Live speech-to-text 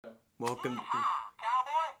Welcome.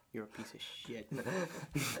 You're a piece of shit.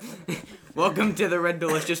 Welcome to the Red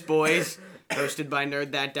Delicious Boys, hosted by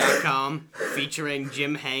NerdThat.com, featuring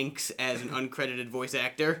Jim Hanks as an uncredited voice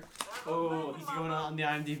actor. Oh, he's going on the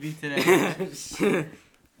IMDb today.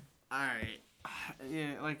 Alright.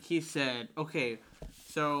 Yeah, like he said. Okay,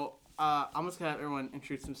 so I'm just gonna have everyone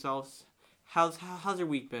introduce themselves. How's your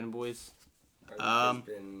week been, boys? Our week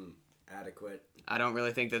has been adequate. I don't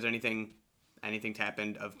really think there's anything's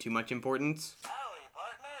happened of too much importance.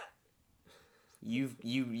 You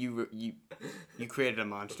created a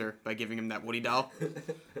monster by giving him that Woody doll.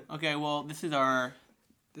 Okay, well, this is our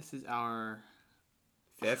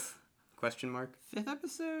Fifth? Question mark. fifth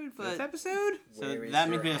episode, but Fifth episode? so Where is that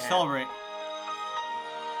means your we have to hat? celebrate.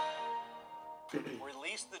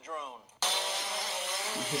 Release the drone.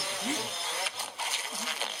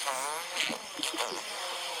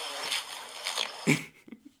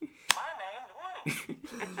 My name's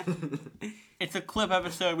Woody. It's a clip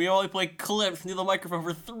episode. We only play clips near the microphone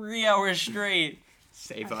for 3 hours straight.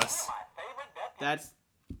 Save us. My favorite deputy.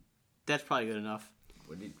 That's probably good enough.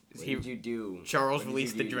 What he- did you do? Charles What did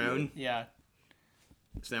released you the do? drone. Yeah,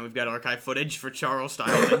 So now we've got archive footage for Charles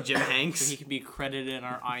Styles and Jim so Hanks. he can be credited in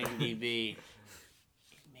our IMDb.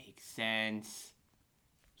 It makes sense.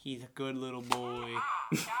 He's a good little boy.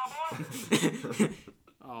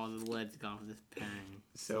 Oh, the lead's gone with this pen.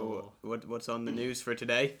 So what's on the news for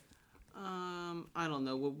today? I don't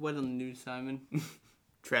know. What on the news, Simon?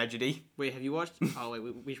 Tragedy. Wait, have you watched? Oh, wait,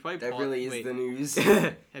 we should probably. That pause- really is wait. the news.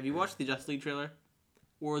 Have you watched the Justice League trailer,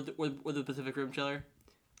 or the Pacific Rim trailer?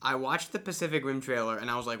 I watched the Pacific Rim trailer and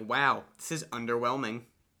I was like, wow, this is underwhelming.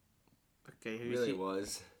 Okay, have It you really seen?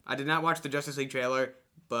 was. I did not watch the Justice League trailer,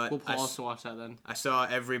 but We'll I pause to watch that then. saw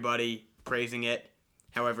everybody praising it.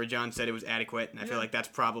 However, John said it was adequate, and I feel like that's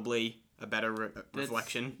probably a better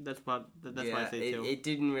reflection. That's why I say too. It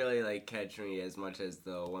didn't really catch me as much as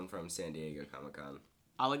the one from San Diego Comic-Con.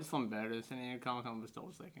 I like this one better than San Diego Comic Con, but still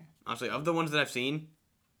was thinking. Honestly, of the ones that I've seen,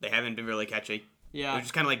 they haven't been really catchy. Yeah. They're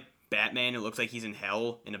just kind of like Batman. It looks like he's in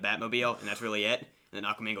hell in a Batmobile, and that's really it. And then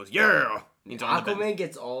Aquaman goes, yeah! He's on the Aquaman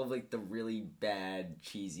gets all of the really bad,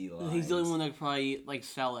 cheesy lines. He's the only one that could probably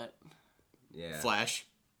sell it. Yeah. Flash.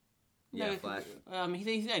 Yeah, No, Flash.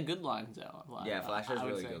 He's had good lines though. Yeah, Flash has I would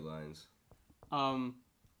really say. good lines.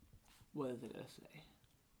 What is it gonna say?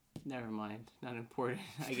 Never mind. Not important.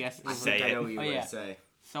 I guess. I say I it. know what you Oh, would yeah. say.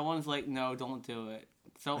 Someone's like, no, don't do it.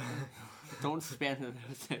 So, don't spam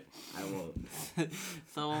the I won't.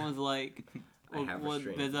 Someone was like, I have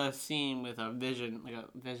restraint. there's a scene with a vision, like a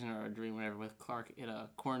vision or a dream, whatever, with Clark in a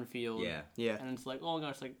cornfield. Yeah. Yeah. And it's like, oh my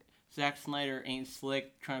gosh, like Zack Snyder ain't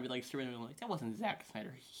slick, trying to be like Superman. I'm like, that wasn't Zack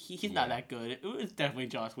Snyder. He's not Yeah. that good. It was definitely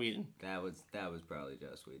Joss Whedon. That was probably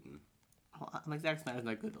Joss Whedon. I'm like, Zack Snyder's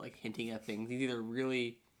not good at like hinting at things. He's either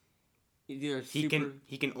He super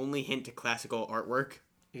can only hint to classical artwork.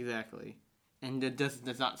 exactly, and it does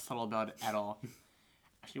not subtle about it at all.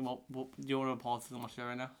 Actually, well, do you want to pause and watch that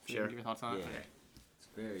right now? So you can Sure. give your thoughts on Yeah. it. Okay. It's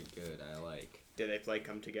very good. I like. Did they play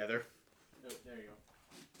come together? Oh, there you go.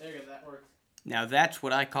 There you go. That works. Now that's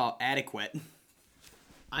what I call adequate.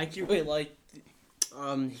 I actually really liked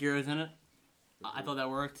Heroes in it. I thought that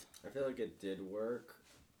worked. I feel like it did work,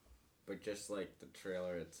 but just the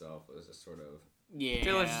trailer itself was just sort of. Yeah.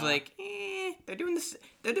 Trailer's just like, they're doing this.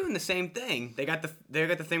 They're doing the same thing. They got the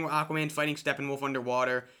thing where Aquaman's fighting Steppenwolf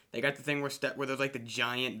underwater. They got the thing where there's like the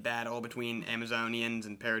giant battle between Amazonians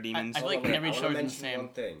and parademons. I feel like Hold on, every I wanna show is the mention same. one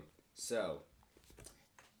thing. So,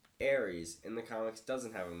 Ares in the comics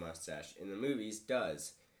doesn't have a mustache. In the movies,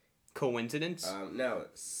 does. Coincidence? No,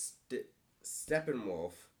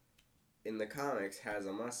 Steppenwolf in the comics has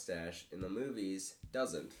a mustache. In the movies,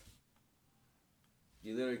 doesn't.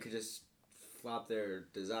 You literally could just flop their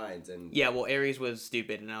designs and. Yeah, well, Ares was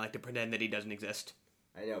stupid, and I like to pretend that he doesn't exist.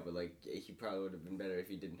 I know, but he probably would have been better if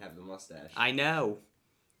he didn't have the mustache. I know.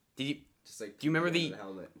 Did you? Just Do you remember the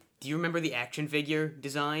helmet? Do you remember the action figure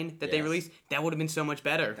design that they Yes. released? That would have been so much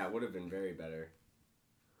better. That would have been very better.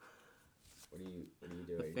 What are you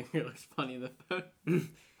doing? I think it looks funny in the phone.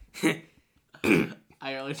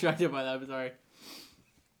 I got distracted by that. I'm sorry.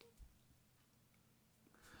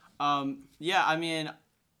 Yeah, I mean,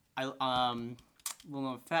 well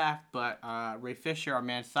known fact, but Ray Fisher, our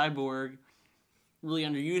man Cyborg, really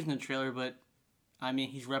underused in the trailer, but I mean,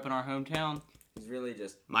 he's repping our hometown. He's really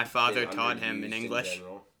just. My father been taught him underused in English.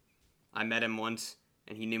 general. I met him once,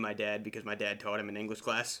 and he knew my dad because my dad taught him in English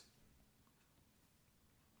class.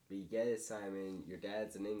 But you get it, Simon. Your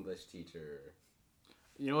dad's an English teacher.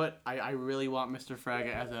 You know what? I really want Mr.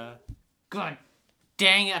 Fraga as a. God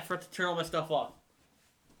dang it! I forgot to turn all my stuff off.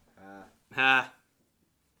 Ha.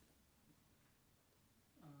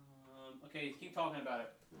 Okay, keep talking about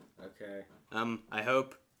it. Okay. I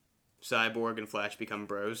hope Cyborg and Flash become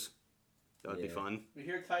bros. That would be Yeah. fun. We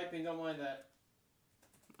hear typing, don't mind that.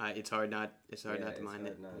 It's hard not to Yeah, mind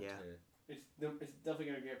it. hard not Yeah. to. It's definitely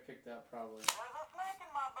gonna get picked up, probably. There's a snake in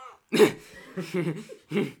my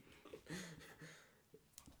boot.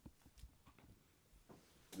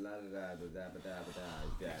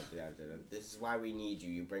 This is why we need you.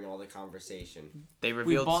 You bring all the conversation. They We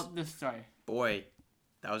revealed. bought this. Sorry. Boy,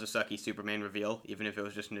 that was a sucky Superman reveal, even if it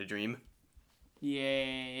was just in a dream.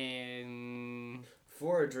 Yeah.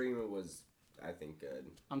 For a dream, it was, I think, good.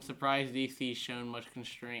 I'm surprised DC's shown much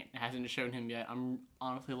constraint. It hasn't shown him yet. I'm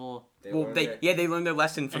honestly a little. Learned it. They learned their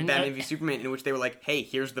lesson from And Batman that- v Superman, in which they were like, "Hey,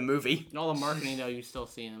 here's the movie." And all the marketing though, you still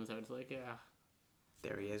see him. So it's like, yeah,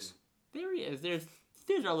 There he is. there he is.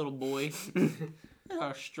 There's our little boy. There's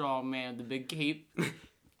our strong man with the big cape.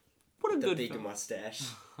 What a The good big film. mustache.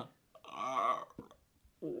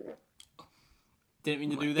 Didn't mean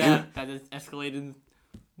to do that. That just escalated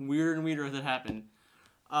weirder and weirder as it happened.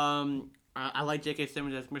 I like J.K.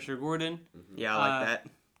 Simmons as Commissioner Gordon. Yeah, I like that.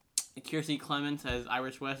 Kiersey Clements as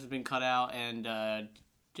Iris West has been cut out, and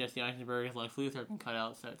Jesse Eisenberg as Lex Luthor has been cut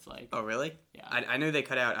out. So it's like, Oh, really? yeah. I knew they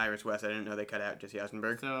cut out Iris West. I didn't know they cut out Jesse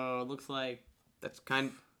Eisenberg. So it looks like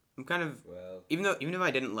I'm kind of Well, even if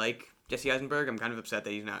I didn't like Jesse Eisenberg, I'm kind of upset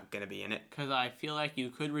that he's not gonna be in it. because I feel like you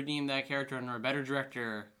could redeem that character under a better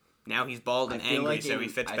director. Now he's bald and angry, so he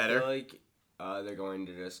fits better. I feel like they're going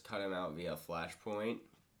to just cut him out via Flashpoint.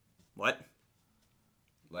 What?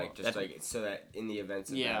 Like, Well, so that in the events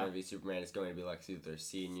of Yeah. Batman v Superman, it's going to be Lex Luthor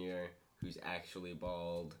Sr., who's actually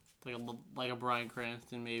bald. Like a Bryan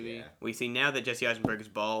Cranston, maybe. Yeah. We see now that Jesse Eisenberg is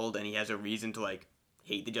bald and he has a reason to like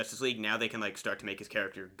hate the Justice League. Now they can like start to make his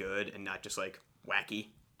character good and not just like wacky.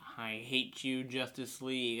 I hate you, Justice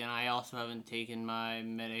League, and I also haven't taken my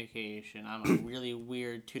medication. I'm a really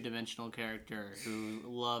weird two-dimensional character who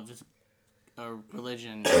loves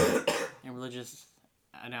religion and religious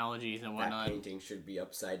analogies and That whatnot. painting should be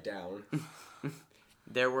upside down.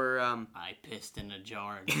 There were I pissed in a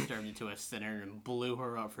jar and disturbed it to a sinner and blew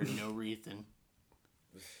her up for no reason.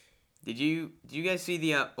 did you guys see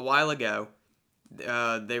the a while ago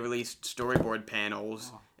they released storyboard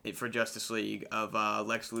panels for Justice League of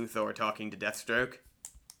Lex Luthor talking to Deathstroke.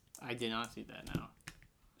 I did not see that now.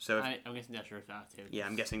 So I'm guessing that's your thought too. yeah,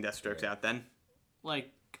 I'm guessing Deathstroke's out then.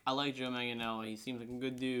 Like, I like Joe Manganiello. He seems like a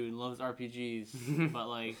good dude and loves RPGs. But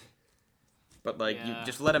like, But like, you Yeah.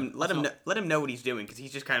 just let him Also- let him know what he's doing because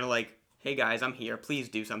he's just kind of like, hey guys, I'm here. Please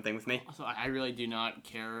do something with me. also, I really do not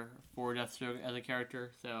care for Deathstroke as a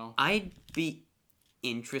character. So I'd be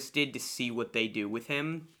interested to see what they do with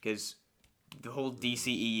him because the whole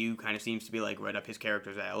DCEU kind of seems to be like right up his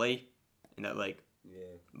character's alley, and that like Yeah.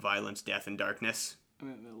 violence, death, and darkness. I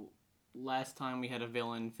mean, the last time we had a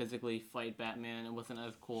villain physically fight Batman, it wasn't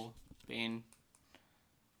as cool. Bane.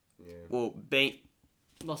 Yeah. Well, Bane.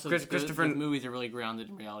 Also, Christopher- the movies are really grounded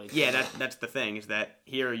in reality. Yeah, that's the thing is that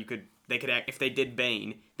here they could if they did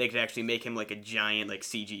Bane, they could actually make him like a giant like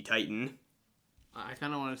CG Titan. I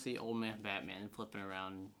kind of want to see old man Batman flipping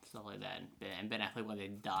around and stuff like that, and Ben Affleck when they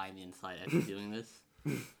die on the inside after doing this.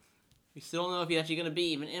 We still don't know if he's actually going to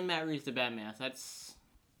be even in Matt Reeves the Batman. So that's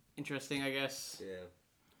interesting, I guess. Yeah.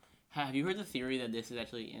 Have you heard the theory that this is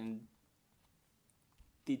actually in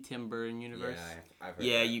the Tim Burton universe? Yeah, I've heard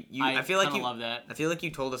Yeah, that. you. I feel like kinda you. love that. I feel like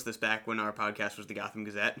you told us this back when our podcast was the Gotham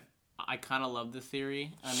Gazette. I kind of love this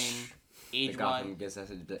theory. I mean, The age-wise, Gotham Gazette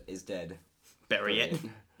is dead. Bury it.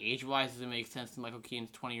 age-wise, does it make sense that Michael Keaton's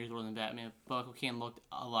 20 years older than Batman? But Michael Keaton looked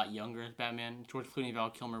a lot younger as Batman. George Clooney and Val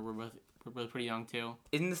Kilmer were both pretty young, too.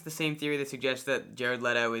 Isn't this the same theory that suggests that Jared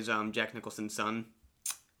Leto is Jack Nicholson's son?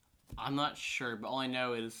 I'm not sure, but all I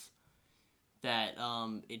know is that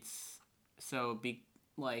it's so big.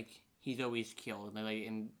 Like he's always killed. Like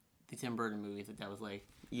in the Tim Burton movies, that was like.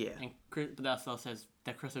 Yeah. And but that also says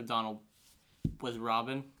that Chris O'Donnell was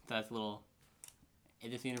Robin. That's a little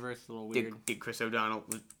in this universe, a little weird. Did Chris O'Donnell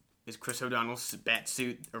is Chris O'Donnell's bat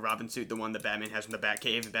suit or Robin suit the one that Batman has from the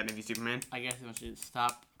Batcave in Batman v Superman? I guess we should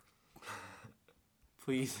stop,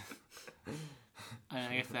 please.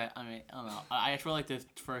 I guess that. I mean, I don't know. I just really like the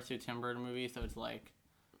first two Tim Burton movies, so it's like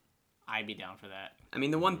I'd be down for that. I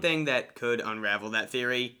mean, the one thing that could unravel that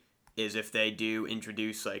theory is if they do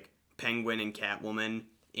introduce like Penguin and Catwoman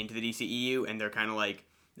into the DCEU, and they're kind of like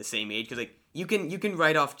the same age. Because like you can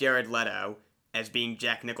write off Jared Leto as being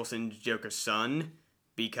Jack Nicholson's Joker's son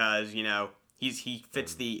because he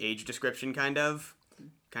fits the age description kind of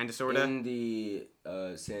sorta. In the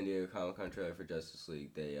San Diego Comic-Con trailer for Justice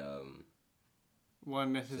League, they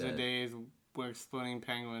One misses a Sad. days where exploding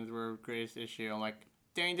penguins were greatest issue. I'm like,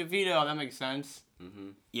 Danny DeVito, that makes sense. mm-hmm.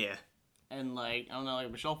 Yeah, And like I don't know, like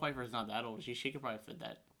Michelle Pfeiffer's not that old. She could probably fit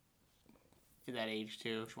that age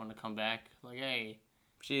too. If she wanted to come back, like hey,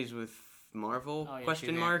 She's with Marvel? oh, yeah,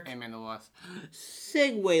 Question she's mark. Ant-Man the Wasp.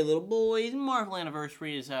 Segway, little boys. Marvel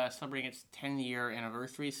anniversary is celebrating its 10-year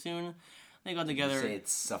anniversary soon. They got You together say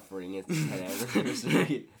it's suffering its 10th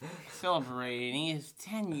anniversary. celebrating its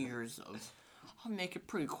 10 years of making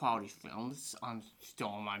pretty quality films.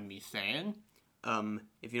 Don't mind me saying.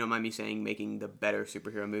 If you don't mind me saying, making the better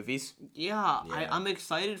superhero movies. Yeah, Yeah. I'm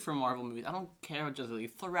excited for Marvel movies. I don't care about Justice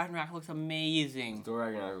League. Thor Ragnarok looks amazing. Thor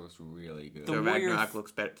Ragnarok looks really good. The So Warriors- Ragnarok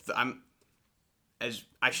looks better.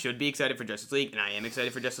 I should be excited for Justice League, and I am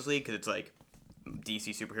excited for Justice League because it's like DC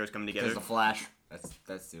superheroes coming together, There's the Flash.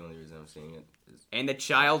 That's the only reason I'm seeing it. and the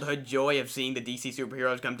childhood joy of seeing the DC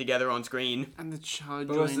superheroes come together on screen. And the child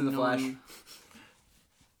But most joined of the Flash. on-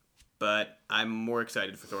 But I'm more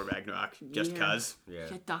excited for Thor Ragnarok just Yeah. cause. Yeah.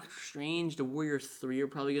 Yeah, Doctor Strange, the Warriors 3 are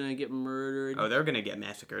probably gonna get murdered. Oh, they're gonna get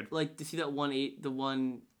massacred. Like, to see that the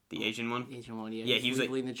one The Asian one. Asian one, yeah. Yeah, he's he was, like-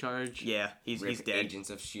 leading the charge. Yeah, he's Rip dead. Agents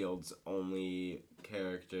of S.H.I.E.L.'s only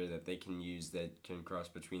character that they can use that can cross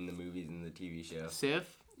between the movies and the TV show.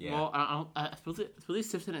 Sif? Yeah. Well, I suppose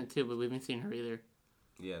Sif's in it too, but we haven't seen her either.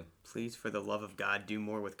 Yeah. Please, for the love of God, do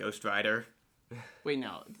more with Ghost Rider. Wait,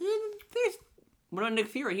 no. What about Nick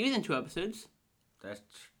Fury? He was in 2 episodes. That's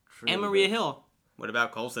true. And Maria but Hill. What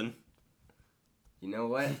about Coulson? You know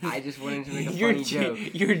what? I just wanted to make a Your funny joke.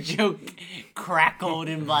 Your joke crackled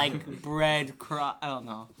and like bread I don't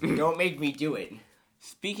know. Don't make me do it.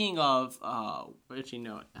 Speaking of, what did you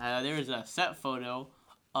know? There was a set photo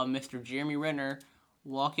of Mr. Jeremy Renner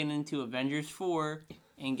walking into Avengers 4,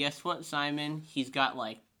 and guess what, Simon? He's got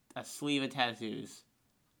like a sleeve of tattoos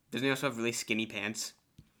Doesn't he also have really skinny pants?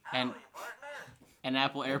 and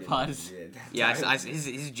Apple AirPods. Yeah,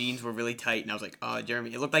 his jeans were really tight, and I was like, oh,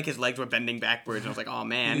 Jeremy. It looked like his legs were bending backwards, and I was like, oh,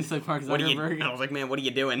 man. He's like Mark What are you? Zuckerberg. I was like, man, what are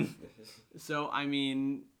you doing? So I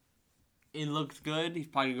mean, it looks good. He's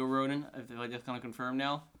probably gonna go Ronin. I feel like that's gonna confirm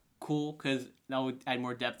now. Cool, because that would add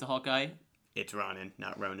more depth to Hawkeye. It's Ronin,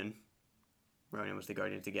 not Ronin. Ronin was the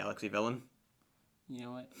Guardians of the Galaxy villain. You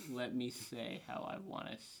know what? Let me say how I want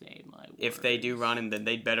to say my words. If they do Ronin, then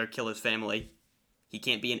they'd better kill his family. He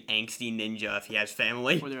can't be an angsty ninja if he has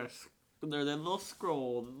family. Or they're the little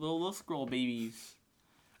scroll babies.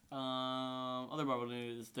 Other Marvel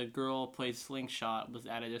news: the girl who plays Slingshot was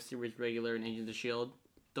added as series regular in Agents of S.H.I.E.L.D.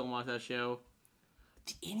 Don't watch that show.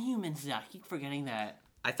 The Inhumans, Zach. I keep forgetting that.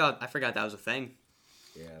 I forgot that was a thing.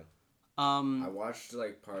 Yeah. Um, I watched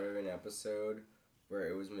like part of an episode where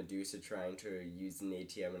it was Medusa trying to use an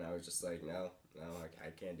ATM, and I was just like, no, I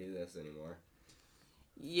can't do this anymore.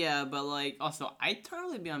 yeah, but like, also, I'd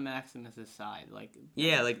totally be on Maximus's side. Like,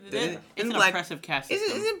 Yeah, like it's an Black, oppressive cast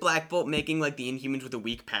system. isn't Black Bolt making like the Inhumans with the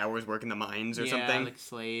weak powers work in the mines or yeah, something? like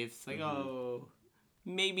slaves. It's like, oh,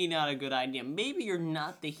 maybe not a good idea. Maybe you're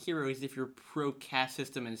not the heroes if you're pro caste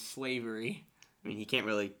system and slavery. I mean, he can't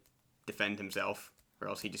really defend himself, or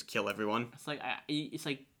else he'd just kill everyone. It's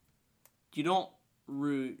like you don't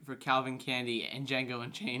root for Calvin Candy and Django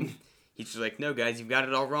Unchained. He's just like, no, guys, you've got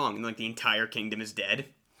it all wrong, and like the entire kingdom is dead.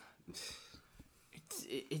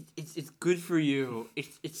 It's good for you.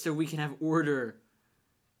 It's so we can have order.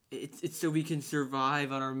 It's so we can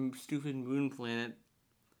survive on our stupid moon planet.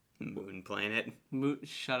 Moon planet.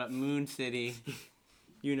 Shut up, Moon City.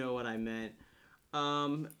 You know what I meant.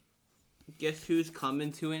 Guess who's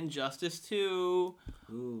coming to Injustice 2?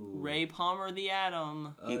 Ooh. Ray Palmer the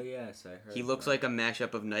Atom. Oh yes, I heard. He looks like a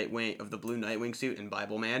mashup of Nightwing, of the blue Nightwing suit and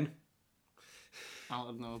Bible Man. I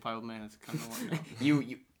don't know, Bible Man is kind of one now.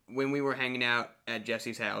 You, when we were hanging out at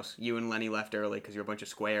Jesse's house, you and Lenny left early because you're a bunch of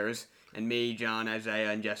squares, and me, John,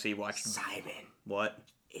 Isaiah, and Jesse watched. Simon. What?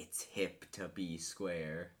 It's hip to be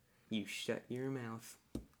square. You shut your mouth.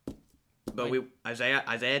 But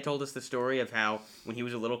Isaiah told us the story of how when he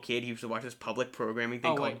was a little kid, he used to watch this public programming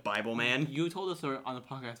thing called wait. Bible Man. You told us on the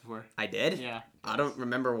podcast before. I did? Yeah. I don't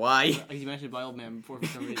remember why. Like you mentioned Bible Man before for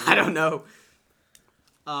some reason. I don't know.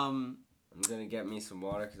 I'm gonna get me some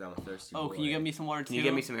water because I'm a thirsty boy. Can you get me some water too? Can you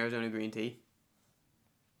get me some Arizona green tea?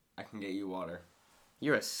 I can get you water.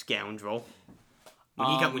 You're a scoundrel.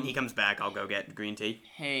 When he comes back, I'll go get green tea.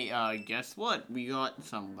 Hey, guess what? We got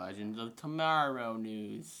some Legends of Tomorrow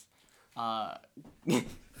news.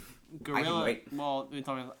 Gorilla. wait. Well,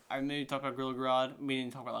 I maybe talk about Gorilla Grodd. We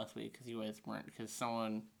didn't talk about last week because you guys weren't. Because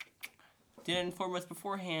someone didn't inform us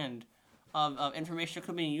beforehand of information that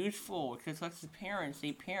could have been useful. Because Lex's parents,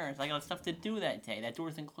 I got stuff to do that day. That door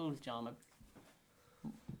isn't closed, John.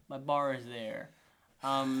 My bar is there.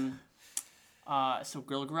 So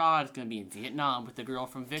Gorilla Grodd is gonna be in Vietnam with the girl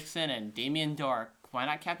from Vixen and Damien Dark. Why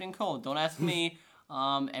not Captain Cold? Don't ask me.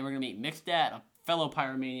 And we're gonna meet Mixdat, a fellow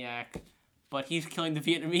pyromaniac, but he's killing the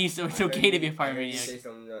Vietnamese, so it's okay to be a I heard you pyromaniac. say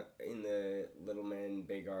something in the Little Man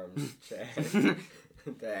Big Arms chat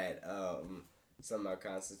that somehow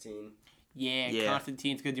Constantine. Yeah,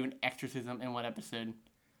 Constantine's gonna do an exorcism in one episode.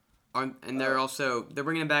 And they're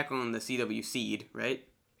bringing it back on the CW Seed, right?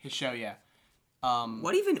 His show, yeah.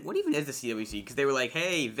 What even is the CW Seed? Because they were like,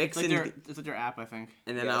 hey, Vixen, It's like their app, I think.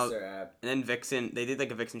 and then Yes, their app. and then Vixen, they did like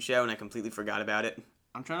a Vixen show, and I completely forgot about it.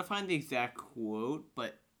 I'm trying to find the exact quote,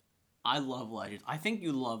 but I love Legends. I think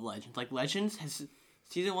you love Legends. Like Legends has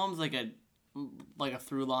season 1 was like a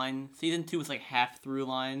through line. Season 2 was like half through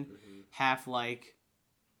line, half like,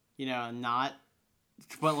 not,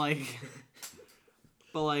 but like,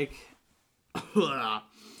 but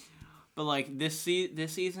like this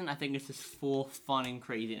season, I think it's just full fun and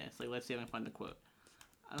craziness. Like, let's see if I can find the quote.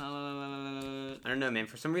 I don't know, man.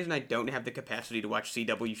 For some reason, I don't have the capacity to watch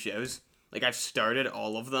CW shows. Like, I've started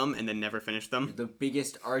all of them and then never finished them. The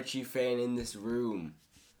biggest Archie fan in this room.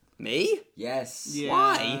 Me? Yes. Yeah,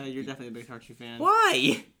 Why? You're definitely a big Archie fan.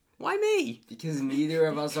 Why? Why me? Because neither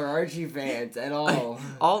of us are Archie fans at all.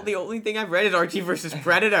 The only thing I've read is Archie versus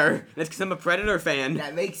Predator. That's because I'm a Predator fan.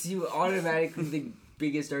 That makes you automatically the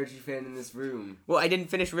biggest Archie fan in this room. Well, I didn't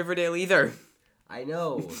finish Riverdale either. I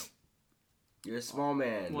know. You're a small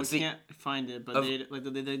man. Well, I See, can't find it, but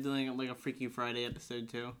they're doing like a Freaky Friday episode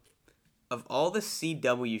too. Of all the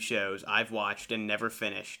CW shows I've watched and never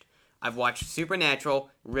finished, I've watched Supernatural,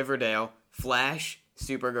 Riverdale, Flash,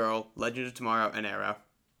 Supergirl, Legends of Tomorrow, and Arrow.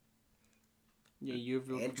 Yeah, you've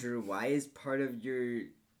Andrew, why is part of your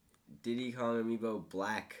Diddy Kong amiibo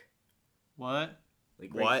black? what?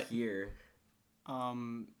 Like right What? here.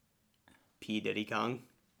 P. Diddy Kong.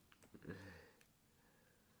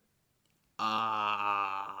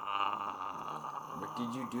 What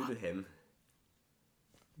did you do to him?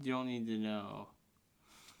 You don't need to know.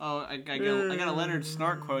 Oh, I got a Leonard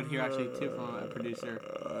Snart quote here actually too from a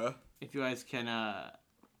producer. If you guys can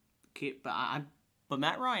keep, but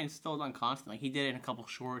Matt Ryan's still done constantly. He did it in a couple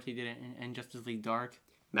shorts. He did it in Justice League Dark.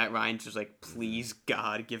 Matt Ryan's just like, please,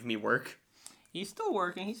 God, give me work. He's still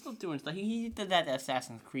working. He's still doing stuff. He did that to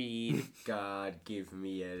Assassin's Creed. God, give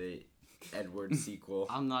me a Edward sequel.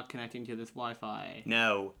 I'm not connecting to this Wi-Fi.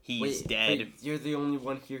 No, he's dead. Wait, you're the only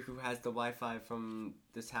one here who has the Wi-Fi from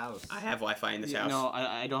this house. I have Wi-Fi in this Yeah, house. no,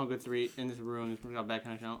 I don't have good three in this room. It's got bad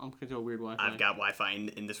connection. I'm connected to a weird Wi-Fi. I've got Wi-Fi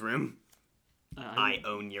in this room. I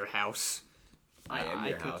own your house. I am I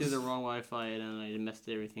your clicked house. to the wrong Wi-Fi and I messed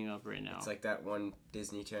everything up right now. It's like that one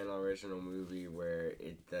Disney Channel original movie where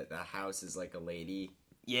the house is like a lady.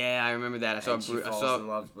 Yeah, I remember that. And she falls in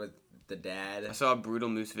love with the dad. I saw a Brutal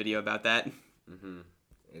Moose video about that. Mm-hmm.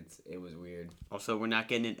 It was weird. Also, we're not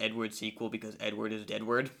getting an Edward sequel because Edward is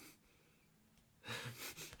Deadward.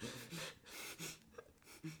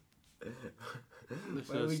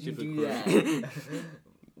 Why would you do that?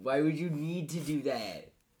 Why would you need to do that?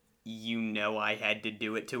 You know I had to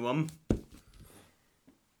do it to him.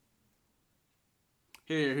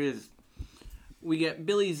 Here's. We get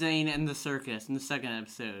Billy Zane and the circus in the second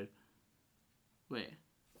episode. Wait.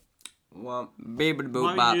 Well, Why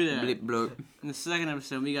would you do that? In the second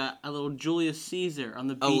episode, we got a little Julius Caesar on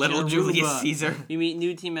the beach. A little in Aruba. Julius Caesar. We meet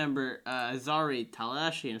new team member Azari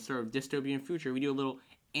Talashi in a sort of dystopian future. We do a little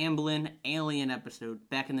Amblin Alien episode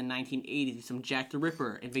back in the 1980s. Some Jack the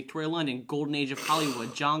Ripper in Victoria, London, Golden Age of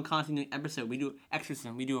Hollywood. John Constantine episode. We do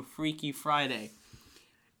Exorcism. We do a Freaky Friday.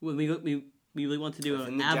 When we really want to do Within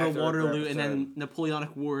an the Abba Jack the Ripper Waterloo and then episode.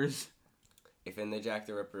 Napoleonic Wars. if in the Jack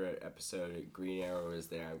the Ripper episode Green Arrow is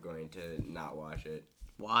there, I'm going to not watch it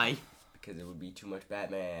Why? because it would be too much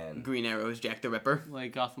Batman. Green Arrow is Jack the Ripper.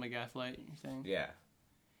 Like Gotham by Gaslight, you're saying? Yeah.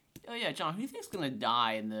 Oh yeah, John, who do you think's gonna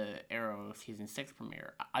die in the Arrow season 6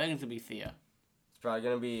 premiere? I think it's gonna be Thea. It's probably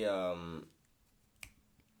gonna be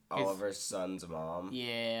Oliver's son's mom.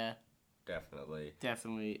 Yeah, Definitely.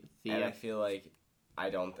 definitely And I Thea. feel like I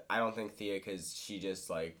don't think Thea, because she just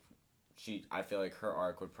like I feel like her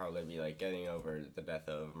arc would probably be like getting over the death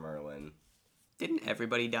of Merlin. Didn't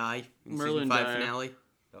everybody die in Merlin season 5 died. finale?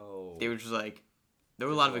 Oh. They were just like, there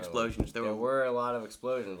were a lot of explosions. There were a lot of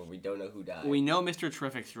explosions, but we don't know who died. We know Mr.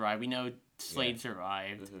 Terrific survived. We know Slade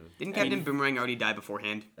survived. Mm-hmm. Didn't Captain Boomerang already die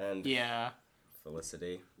beforehand? And Yeah,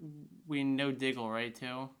 Felicity. we know Diggle, right,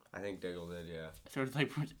 too? I think Diggle did, yeah. So it's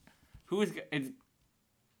like, who is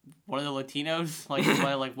one of the Latinos? Like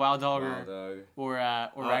Wild Dog Wild Dog. or Oh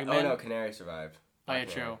Ragman? no, Canary survived. Oh, yeah, Black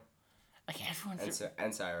true. Canary. Like, everyone's...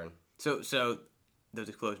 And Siren. So those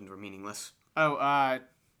explosions were meaningless. Oh,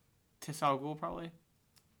 Tessa Al Ghul, probably?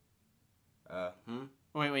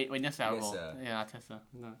 Wait, Nissa Al Ghul. Nissa. Yeah, not Tessa.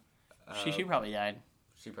 No. Uh, She probably died.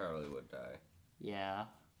 She probably would die. Yeah.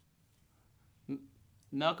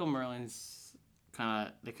 Malcolm Merlin's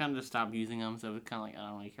they kind of just stopped using him, so it's kind of like, I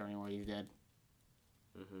don't really care anymore. He's dead.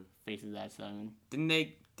 Mm-hmm. Faces that, Simon. Didn't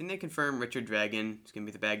they confirm Richard Dragon is gonna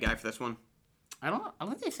be the bad guy for this one? I don't know. I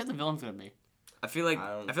don't think they said the villain's gonna be. I feel like I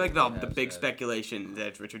don't I feel like think the they big have said. speculation that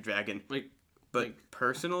it's Richard Dragon. Like, But like-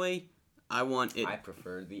 personally, I want it I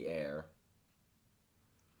prefer the air.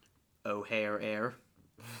 O'Hare Air.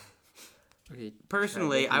 okay,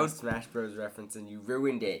 Personally, I would Smash Bros. Reference and you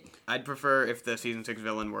ruined it. I'd prefer if the season 6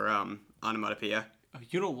 villain were Onomatopoeia.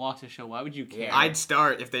 you don't watch the show. Why would you care? Yeah. I'd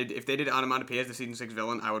start if they did Onomatopoeia as the season 6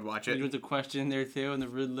 villain. I would watch You it. want the question there too, and the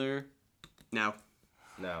Riddler, No,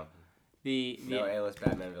 No. the No A-list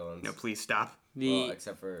Batman villains. no, please stop. the Well,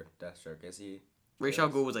 except for Deathstroke. Is he? Ra's al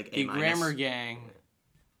Yes. Ghul was like the A minus. Grammar Gang,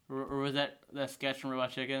 or was that sketch from Robot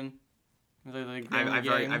Chicken? Was that the Grammar I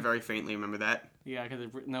Gang? very faintly remember that. Yeah, because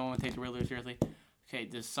no one would take the Riddler seriously. Okay,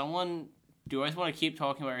 do you guys want to keep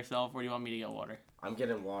talking about yourself, or do you want me to get water? I'm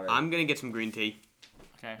getting water. I'm gonna get some green tea.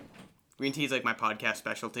 Okay. Green tea is like my podcast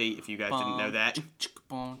specialty. If you guys didn't know that.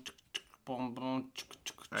 Boom, boom, boom.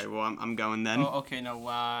 All right, well I'm going then. Oh, okay. No,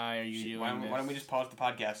 why are you doing this? we just pause the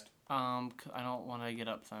podcast? 'Cause I don't want to get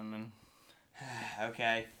up, Simon.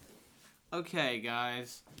 Okay. Okay,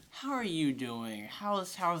 guys, how are you doing?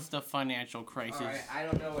 How's the financial crisis? Alright, I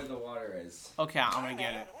don't know where the water is. Okay, I'm gonna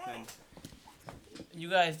get it then. You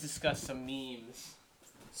guys discuss some memes.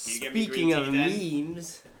 Can you get me Speaking green of tea,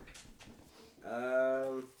 memes,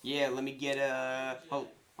 Yeah, let me get a. Hold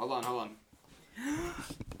on.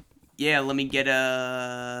 Yeah, let me get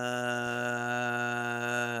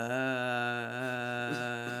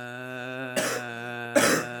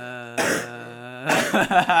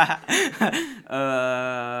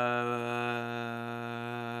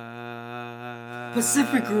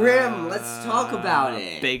Pacific Rim. Let's talk about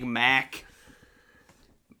it. Big Mac.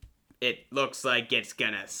 It looks like it's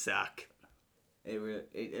gonna suck.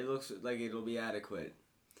 It looks like it'll be adequate.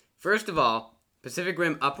 First of all, Pacific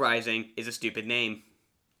Rim Uprising is a stupid name.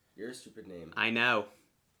 Your stupid name. I know.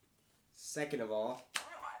 Second of all,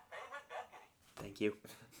 Thank you.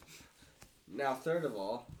 now third of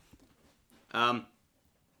all,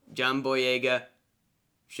 John Boyega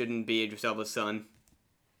shouldn't be Idris Elba's son.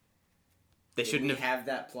 They did shouldn't we have. have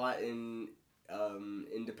that plot in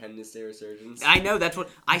Independence Day Resurgence. I know, that's what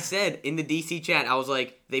I said in the DC chat. I was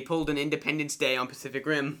like, they pulled an Independence Day on Pacific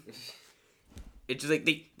Rim. It's just like,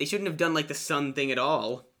 they shouldn't have done like the son thing at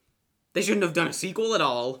all. They shouldn't have done a sequel at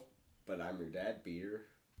all. But I'm your dad, Peter.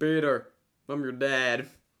 Peter, I'm your dad.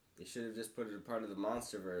 They should have just put it a part of the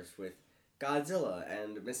MonsterVerse with Godzilla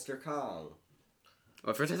and Mr. Kong.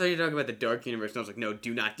 Well, first I thought you were talking about the Dark Universe, and I was like, no,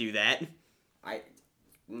 do not do that.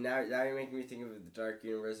 Now you're making me think of the Dark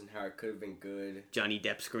Universe and how it could have been good. Johnny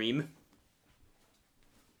Depp scream.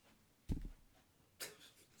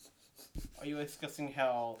 Are you discussing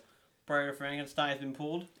how Bride of Frankenstein has been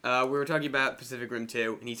pulled? We were talking about Pacific Rim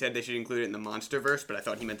 2, and he said they should include it in the MonsterVerse, but I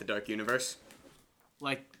thought he meant the Dark Universe.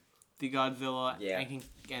 Like the Godzilla Yeah. and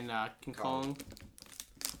King Kong.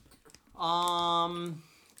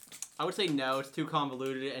 I would say no. It's too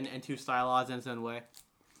convoluted and too stylized in its own way.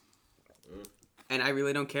 And I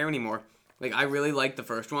really don't care anymore. Like, I really liked the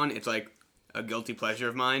first one. It's like a guilty pleasure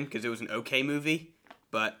of mine, because it was an okay movie,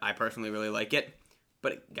 but I personally really like it.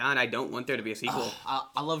 But, God, I don't want there to be a sequel.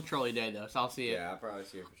 I love Charlie Day though, so I'll see it. Yeah, I'll probably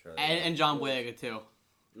see it for sure. And John Boyega too.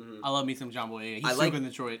 Mhm. I love me some John Boyega. He's I so like- good in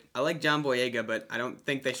Detroit. I like John Boyega, but I don't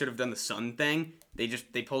think they should have done the Sun thing. They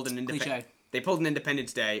pulled an Cliche.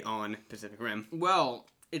 Independence Day on Pacific Rim. Well,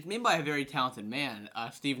 it's made by a very talented man,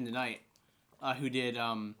 Stephen DeKnight, who did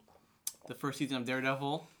the first season of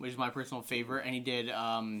Daredevil, which is my personal favorite, and he did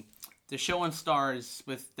the show on Stars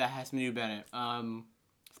that has Manu Bennett.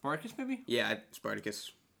 Spartacus, maybe? Yeah,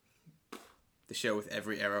 Spartacus. The show with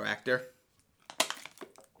every Arrow actor.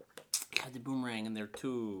 Had the Boomerang in there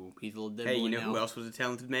too. He's a little dead Hey, boy you know now. who else was a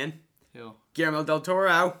talented man? Who? Guillermo del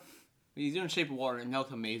Toro. He's doing Shape of Water, and that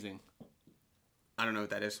looks amazing. I don't know what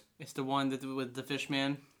that is. It's the one with the fish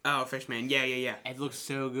man. Oh, Fishman. Yeah. It looks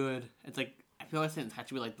so good. It's like, I feel like it has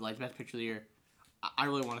to be like the best picture of the year. I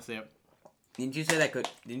really want to see it. Didn't you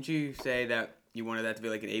say that you wanted that to be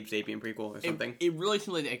like an Abe Sapien prequel or something? It really seems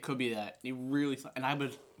like it could be that. And I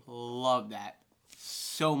would love that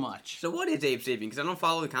so much. So what is Abe Sapien? Because I don't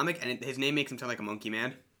follow the comic, and his name makes him sound like a monkey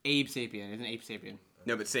man. Abe Sapien. It's an Abe Sapien.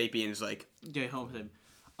 No, but Sapien is like... Yeah, home him.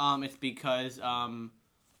 It's because of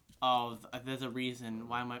there's a reason.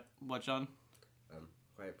 Why am I what, John?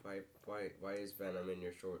 Why is Venom in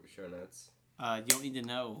your show notes? You don't need to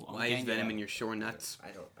know. Why is Venom in your shore nuts? I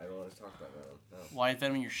don't want to talk about Venom. No. Why is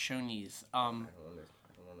Venom in your shonies? I don't want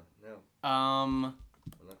to know.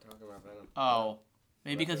 I'm not talking about Venom. Oh,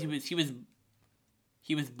 maybe because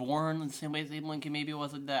he was born in the same way as Abe Lincoln. Maybe it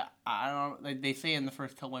wasn't that. I don't know. Like they say in the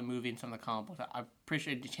first Hellboy movie and some of the comic books. I'm pretty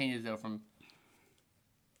sure it changes though from.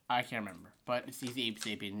 I can't remember, but he's Abe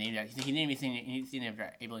Sapien. Named after, he named he's named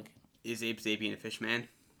after Abe Lincoln. Is Abe Sapien a fish man?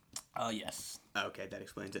 Oh yes. Okay, that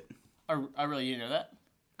explains it. I really didn't know that.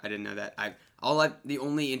 I didn't know that. The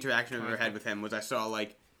only interaction I ever had with him was I saw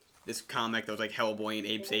like this comic that was like Hellboy and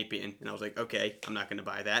Abe Sapien, and I was like, okay, I'm not gonna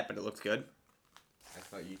buy that, but it looks good. I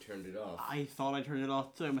thought you turned it off. I thought I turned it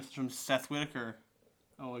off too. A message from Seth Whitaker.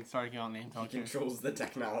 Oh, like, sorry, I can't name talk He here. controls the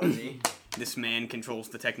technology. This man controls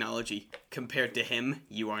the technology. Compared to him,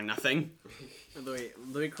 you are nothing. Let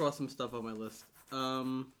me cross some stuff on my list.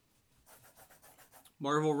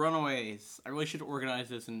 Marvel Runaways. I really should organize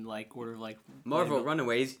this in like order of like. Marvel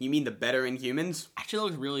Runaways? You mean the Better Inhumans? Actually, it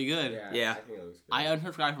looks really good. Yeah. I think it looks good. I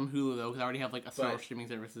unsubscribed from Hulu though because I already have like a several But- streaming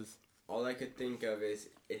services. All I could think of is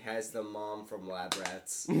it has the mom from Lab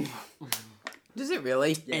Rats. Does it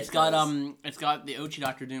really? Yeah, It's it got does. it's got the Ochi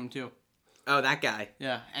Doctor Doom too. Oh, that guy.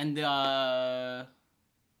 Yeah, and I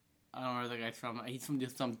don't know where the guy's from. He's from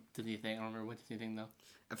some Disney thing. I don't remember what Disney thing though.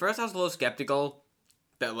 At first, I was a little skeptical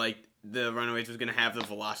that like the Runaways was gonna have the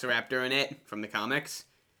Velociraptor in it from the comics,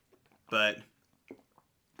 but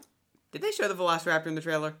did they show the Velociraptor in the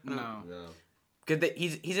trailer? No. No. Because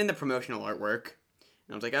he's in the promotional artwork,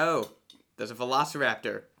 and I was like, oh, there's a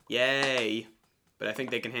Velociraptor, yay! But I think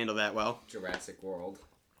they can handle that well. Jurassic World.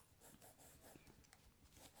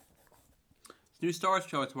 New Star Wars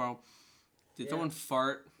show tomorrow. Did Yeah. someone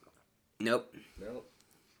fart? Nope. Nope.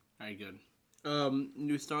 Very good.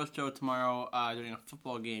 New Star Wars show tomorrow. Doing a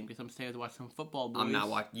football game because I'm staying to watch some football. Boys. I'm not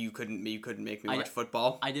watching. You couldn't make me I- watch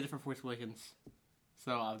football. I did it for Force Awakens,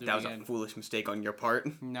 so I'll do That it was again. a foolish mistake on your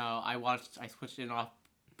part. No, I switched it off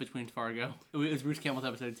between Fargo. It was Bruce Campbell's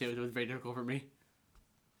episode too. So it was very difficult for me.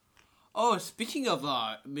 Oh, speaking of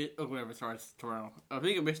whatever, sorry, tomorrow.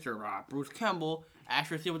 Speaking of Mr. Bruce Campbell, Ash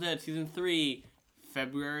vs. Evil Dead season 3,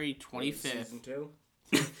 February 25th. Season 2?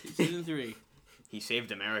 Season 3. He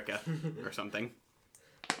saved America or something.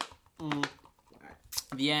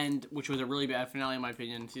 The end, which was a really bad finale in my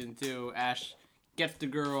opinion. Season 2, Ash gets the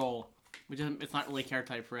girl, which isn't, it's not really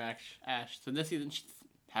character type for Ash. So this season she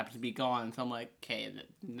happens to be gone. So I'm like, okay,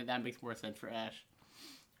 that makes more sense for Ash.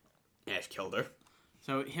 Ash killed her.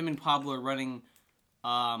 So him and Pablo are running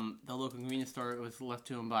the local convenience store. It was left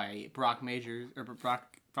to him by Brock Williams.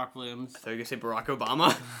 I thought you were gonna say Barack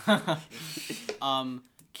Obama.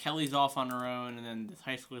 Kelly's off on her own, and then this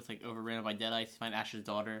high school is like overran by Deadites to find Ash's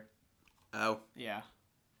daughter. Oh, Yeah,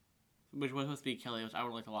 which was supposed to be Kelly, which I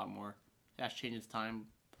would like a lot more. Ash changes time,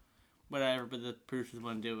 whatever. But the producers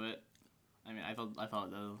want to do it. I mean, I thought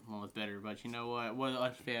the one was better, but you know what? What do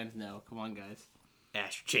us fans know? Come on, guys.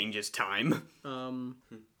 Ash changes time.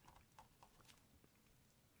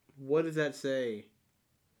 What does that say?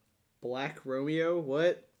 Black Romeo?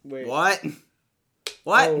 What? Wait. What?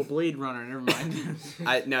 What? Oh, Blade Runner. Never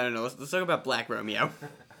mind. No. Let's talk about Black Romeo.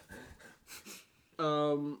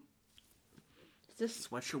 This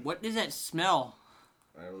sweatshirt. What does that smell?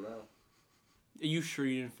 I don't know. Are you sure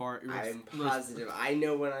you didn't fart? I'm positive. I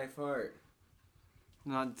know when I fart.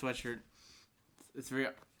 Not sweatshirt. It's a very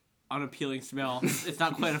unappealing smell. It's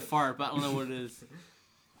not quite a fart, but I don't know what it is.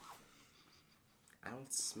 I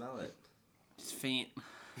don't smell it. It's faint.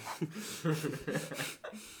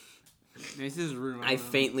 This is rude. I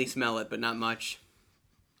faintly smell it, but not much.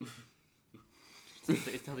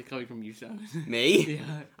 It's nothing coming from you, son. Me?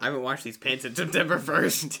 Yeah. I haven't washed these pants since September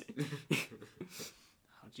 1st.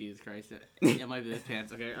 Oh, Jesus Christ. It might be this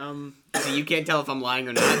pants. Okay. So you can't tell if I'm lying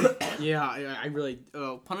or not. Yeah, I really.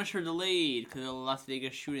 Oh, Punisher delayed because of the Las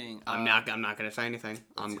Vegas shooting. I'm not gonna say anything.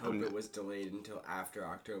 Let's I'm hope not. it was delayed until after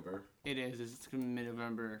October. It is. It's gonna be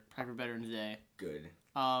mid-November. Probably for Veterans Day. Good.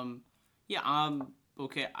 Yeah.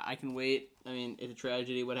 Okay. I can wait. I mean, it's a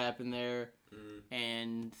tragedy what happened there,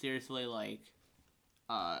 and seriously, like,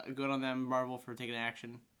 good on them, Marvel, for taking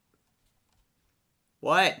action.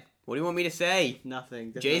 What? What do you want me to say?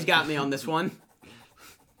 Nothing. Jay's got me on this one.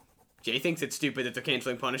 Jay thinks it's stupid that they're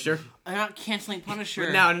canceling Punisher. I'm not canceling Punisher.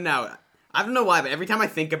 But no. I don't know why, but every time I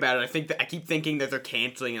think about it, I keep thinking that they're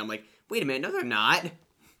canceling. And I'm like, wait a minute, no, they're not.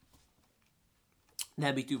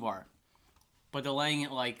 That'd be too far. But delaying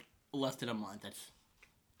it like less than a month. That's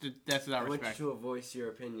I without want respect. you to voice your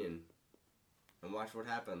opinion. And watch what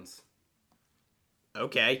happens.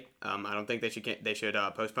 Okay. I don't think they should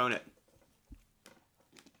postpone it.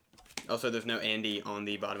 Also, there's no Andy on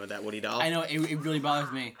the bottom of that Woody doll. I know it really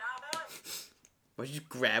bothers me. Why don't you just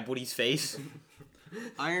grab Woody's face?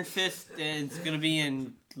 Iron Fist is gonna be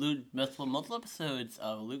in multiple episodes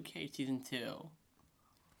of Luke Cage season 2.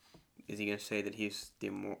 Is he gonna say that he's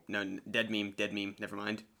the no dead meme? Dead meme. Never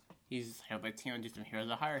mind. He's like do some Heroes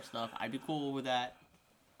of Hire stuff. I'd be cool with that.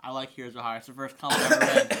 I like Heroes of Hire. It's the first comic I've ever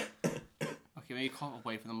read. Okay, maybe call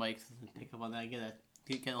away from the mic. Pick up on that.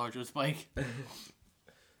 Get larger with Spike.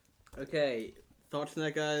 Okay, thoughts on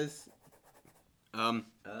that, guys? Are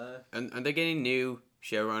they getting new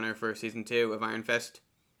showrunner for season 2 of Iron Fist?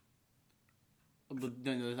 No,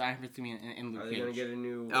 Iron Fist to me in Luke Are they gonna Cage. get a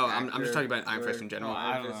new? Oh, I'm actor just talking about Iron for Fist in general.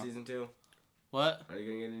 I Iron don't Fist know. season 2. What? Are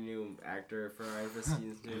you gonna get a new actor for Iron Fist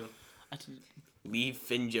season 2? Leave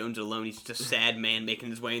Finn Jones alone. He's just a sad man making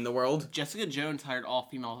his way in the world. Jessica Jones hired all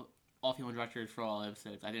female directors for all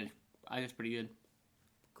episodes. I think it's pretty good.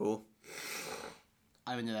 Cool.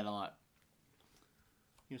 I've been doing that a lot.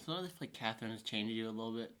 You know, sometimes I feel like Catherine has changed you a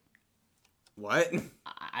little bit. What?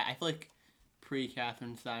 I feel like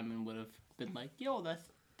pre-Catherine Simon would have been like, yo,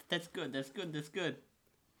 that's good.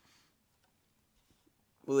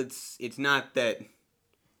 Well, it's not that.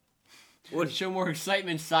 What? Show more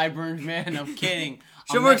excitement, Sideburns, man. I'm kidding.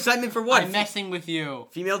 Show more excitement for what? I'm messing with you.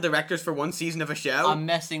 Female directors for one season of a show? I'm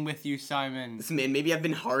messing with you, Simon. Listen, man, maybe I've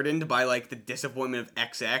been hardened by like the disappointment of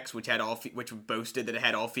XX, which boasted that it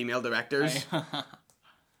had all female directors.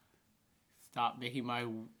 Stop making my.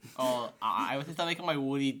 Oh, I was stop making my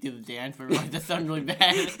Woody do the dance, but like, that sounds really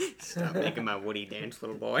bad. Stop making my Woody dance,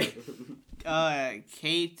 little boy.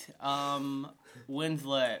 Kate,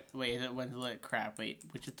 Winslet. Wait, is it Winslet? Crap. Wait,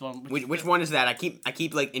 which is the one? Which one is that? I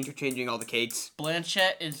keep like interchanging all the Kates.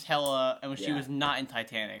 Blanchett is Hella, and she Yeah. was not in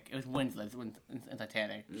Titanic. It was Winslet in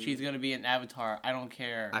Titanic. She's gonna be in Avatar. I don't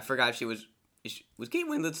care. I forgot she was. Was Kate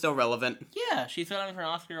Winslet still relevant? Yeah, she's nominated for an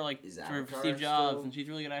Oscar like Is for Avatar Steve Jobs, still- and she's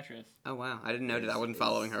a really good actress. Oh wow, I didn't know that. I wasn't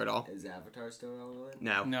following her at all. Is Avatar still relevant?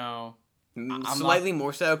 No, No, slightly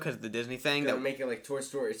more so because the Disney thing. Gonna make it like Toy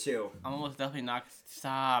Story 2. I'm almost definitely not.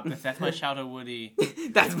 Stop. That's my childhood Woody.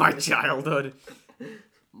 That's my childhood.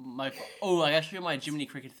 I gotta show you my Jiminy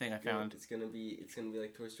Cricket thing I found. It's gonna be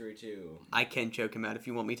like Toy Story 2. I can choke him out if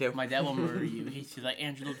you want me to. My dad will murder you. He's like,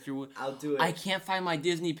 Andrew, look through. I'll do it. I can't find my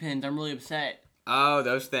Disney pins. I'm really upset. Oh,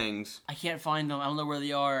 those things. I can't find them. I don't know where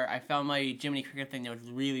they are. I found my Jiminy Cricket thing that was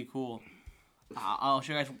really cool. I'll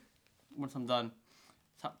show you guys once I'm done.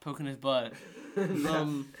 Stop poking his butt.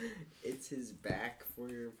 It's his back for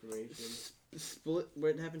your information. Split.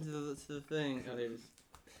 What happened to the thing? Oh, there it is.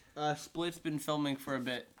 Split's been filming for a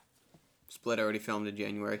bit. Split already filmed in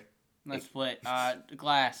January. Not Split.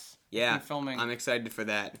 Glass. Yeah, Been filming. I'm excited for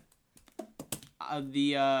that.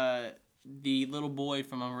 The little boy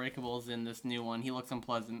from Unbreakable's in this new one. He looks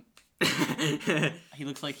unpleasant. He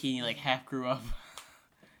looks like he half grew up.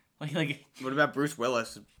 like What about Bruce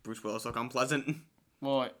Willis? Does Bruce Willis look unpleasant?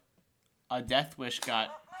 well, a Death Wish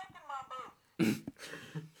got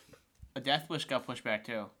pushed back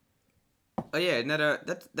too. Oh yeah, isn't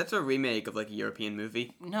that that's a remake of like a European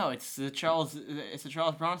movie. No, it's the Charles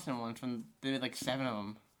Bronson one from they did like 7 of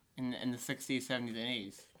them in the 60s, 70s, and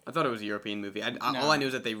 80s. I thought it was a European movie. All I knew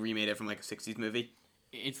is that they remade it from like a 60s movie.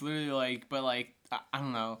 It's literally I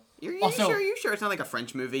don't know. You Also- sure? You sure it's not like a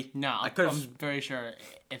French movie? No, I I'm could've- very sure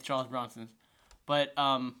it's Charles Bronson's, but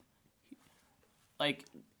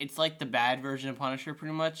it's like the bad version of Punisher,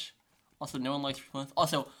 pretty much. Also, no one likes Punisher.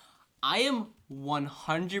 Also, I am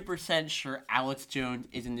 100% sure Alex Jones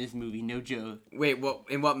is in this movie. No joke. Wait, what?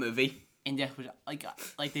 In what movie? And Death Wish,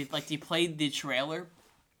 they played the trailer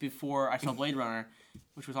before I saw Blade Runner,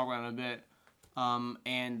 which we'll talk about in a bit.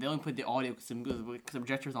 And they only put the audio because the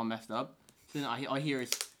projector's all messed up. So then all I hear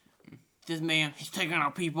is, this man, he's taking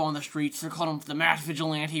out people on the streets. They're calling him the mass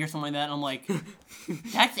vigilante or something like that. And I'm like,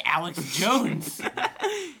 that's Alex Jones.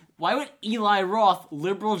 Why would Eli Roth,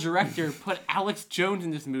 liberal director, put Alex Jones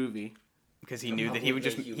in this movie? Because he knew that he would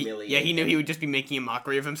just Humiliate he knew him. he would just be making a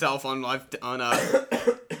mockery of himself on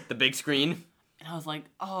the big screen. And I was like,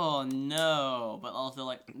 oh no. But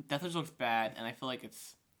also, Death Wish looks bad, and I feel like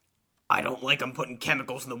it's... I don't like him putting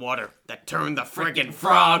chemicals in the water that turn the friggin'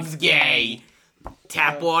 frogs gay.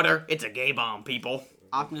 Tap water, it's a gay bomb, people.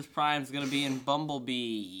 Optimus Prime's gonna be in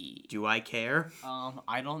Bumblebee. Do I care?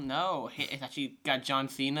 I don't know. It's actually got John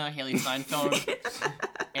Cena, Haley Steinfeld.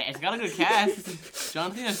 It's got a good cast.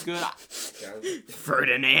 John Cena's good.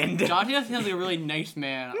 Ferdinand. John Cena seems like a really nice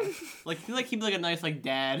man. Seems like he'd be a nice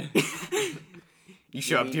dad. You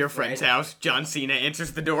show up to your friend's Fred? house, John Cena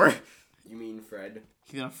answers the door. You mean Fred?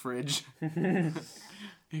 He's in a fridge.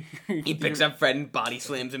 He picks up Fred and body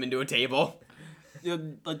slams him into a table.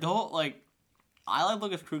 The whole I like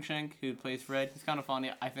Lucas Cruikshank, who plays Fred. He's kind of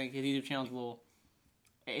funny. I think his YouTube channel's a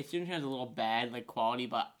little bad quality,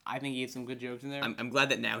 but I think he has some good jokes in there. I'm glad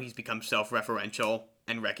that now he's become self-referential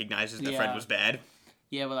and recognizes that Yeah. Fred was bad.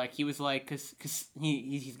 Yeah, but like he was like, cause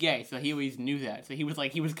he's gay, so he always knew that. So he was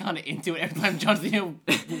kind of into it every time John Cena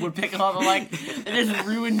would pick him up. I'm like, this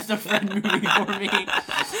ruins the Fred movie for me.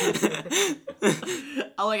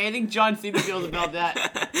 I think John Cena feels about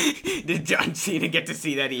that. Did John Cena get to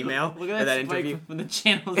see that email? Look or at that interview? spike when the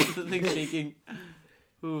channel's the thing shaking.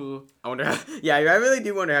 Ooh. I wonder how, yeah, I really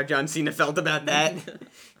do wonder how John Cena felt about that.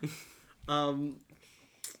 What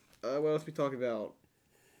else we talk about?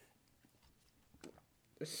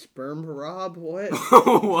 Sperm Rob? What?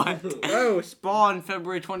 What? Oh, Spawn,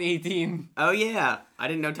 February 2018. Oh yeah, I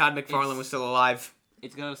didn't know Todd McFarlane was still alive.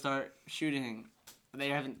 It's gonna start shooting. They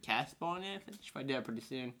haven't cast Spawn yet. They should probably do it pretty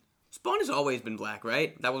soon. Spawn has always been black,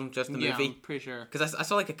 right? That wasn't just the Yeah, movie. I'm pretty sure. Because I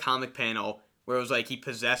saw like a comic panel where it was like he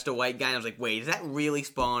possessed a white guy, and I was like, wait, is that really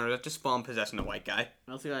Spawn, or is that just Spawn possessing a white guy?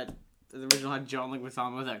 I also got the original had John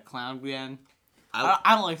Leguizamo, that clown again. I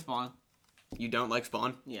I don't like Spawn. You don't like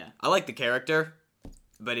Spawn? Yeah. I like the character,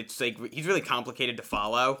 but it's like he's really complicated to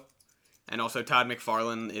follow, and also Todd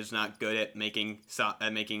McFarlane is not good at making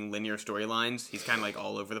linear storylines. He's kind of like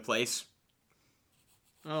all over the place.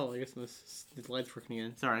 Oh, I guess this light's working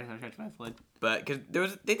again. Sorry, I tried to my light. But because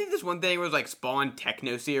they did this one thing where it was like Spawn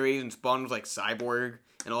techno series, and Spawn was like cyborg,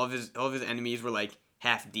 and all of his enemies were like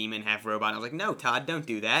half demon, half robot. And I was like, no, Todd, don't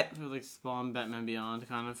do that. It was like Spawn, Batman Beyond,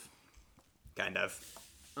 kind of. Kind of.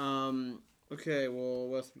 Okay, well,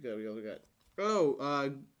 what else we got?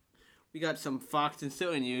 We got some Fox and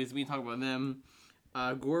Sony news. We can talk about them.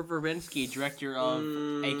 Gore Verbinski, director of.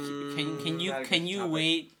 Can you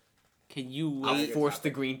wait? Can you wait? I'll force the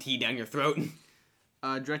green tea down your throat.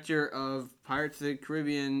 Director of Pirates of the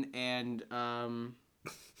Caribbean and A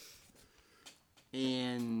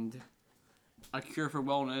Cure for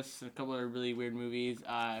Wellness, and a couple of really weird movies.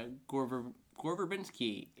 Gore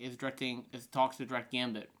Verbinski is talks to direct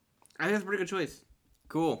Gambit. I think that's a pretty good choice.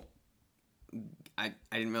 Cool. I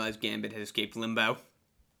didn't realize Gambit had escaped limbo.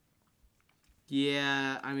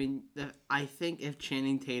 Yeah, I mean, I think if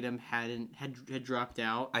Channing Tatum had dropped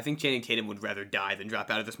out, I think Channing Tatum would rather die than drop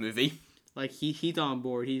out of this movie. like he's on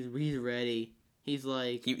board. He's ready. He's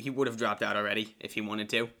like, He would have dropped out already if he wanted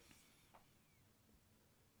to.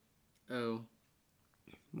 oh,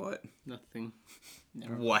 What? nothing.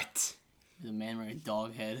 Never. What? He's a man wearing a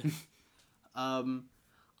dog head. I mean,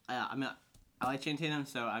 I like Channing Tatum,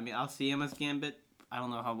 so I mean, I'll see him as Gambit. I don't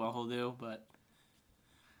know how well he'll do, but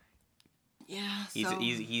yeah.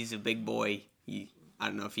 He's a big boy. I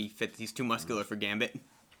don't know if he fits. He's too muscular for Gambit.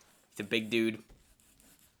 He's a big dude.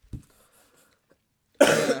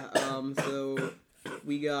 Yeah. So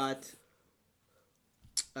we got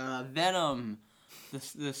Venom. The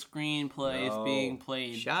screenplay is being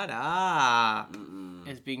played. Shut up.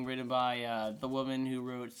 Is being written by the woman who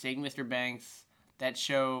wrote Saving Mr. Banks, that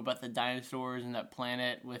show about the dinosaurs and that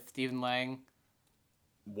planet with Stephen Lang.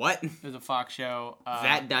 What? It was a Fox show.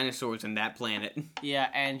 That dinosaurs and that planet. Yeah,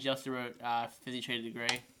 and she also wrote 50 Shades of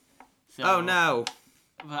Grey. So, Oh no.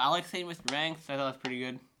 But I like Saving Mr. Banks. I thought that was pretty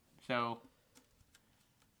good. So,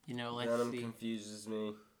 let's Venom see. confuses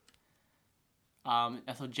me.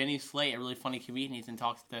 So Jenny Slate, a really funny comedian, he's in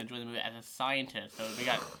talks to join the movie as a scientist. So we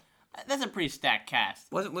got that's a pretty stacked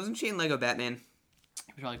cast. Wasn't she in Lego Batman?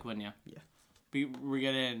 Charlie Quinn, yeah. Yeah. We're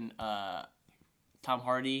getting Tom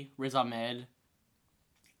Hardy, Riz Ahmed.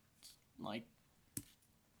 Like, do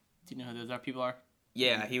you know who those people are?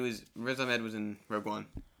 Yeah, Riz Ahmed was in Rogue One.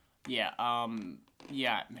 Yeah.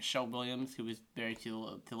 Michelle Williams, who was married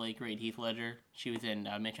to the late great Heath Ledger. She was in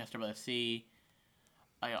Manchester by the Sea.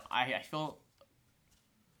 I feel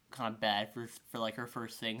kind of bad for like her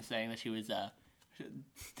first thing saying that she was that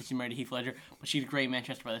she married Heath Ledger, but she's great in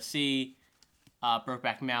Manchester by the Sea,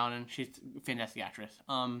 Brokeback Mountain. She's a fantastic actress.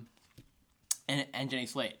 And Jenny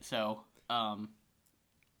Slate. So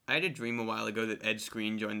I had a dream a while ago that Ed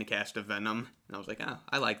Skrein joined the cast of Venom, and I was like, oh,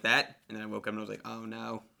 I like that. And then I woke up and I was like, oh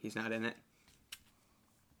no, he's not in it.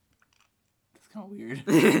 it's kind of weird.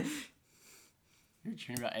 You're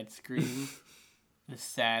dreaming about Ed Skrein, the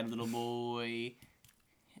sad little boy.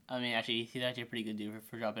 I mean, actually, he's actually a pretty good dude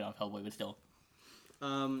for dropping off Hellboy, but still.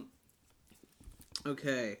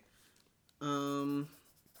 Okay.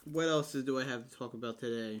 What else do I have to talk about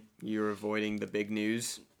today? You're avoiding the big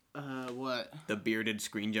news. What? The bearded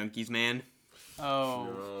Screen Junkies man. Oh.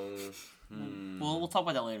 No. We'll talk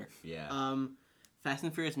about that later. Yeah. Fast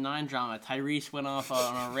and Furious 9 drama. Tyrese went off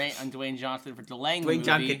on a rant on Dwayne Johnson for delaying the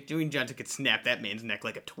movie. Dwayne Johnson could snap that man's neck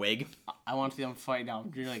like a twig. I want to see them fight now.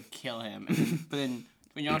 Really kill him. But then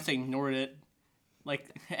Dwayne Johnson ignored it.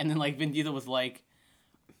 And then Vin Diesel was like,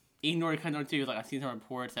 he ignored it kind of too. I've seen some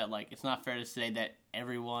reports that it's not fair to say that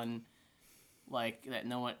everyone like that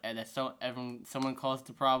no one someone caused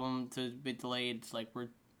the problem to be delayed. It's like we're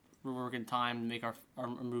working time to make our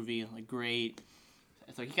movie like great.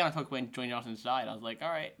 So he kind of took when Dwayne Johnson died. I was like, all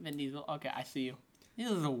right, Vin Diesel, okay, I see you. This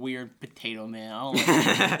is a weird potato man. I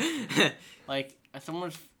don't like like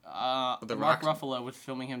someone's The Mark Rock. Ruffalo was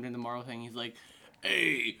filming him during the Marvel thing. He's like,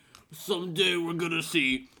 hey, someday we're gonna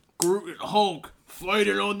see Groot and Hulk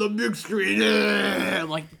fighting on the big screen. I'm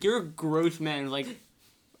like, you're a gross man. Like,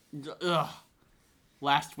 ugh.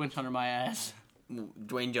 Last went under my ass.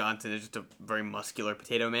 Dwayne Johnson is just a very muscular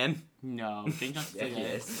potato man. No, Dwayne Johnson's Yeah, like he a-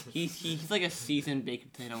 is. he's like a seasoned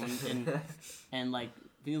baked potato and like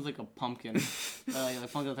feels like a pumpkin.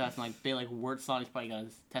 Like pumpkin test and like they like warts on. He's probably got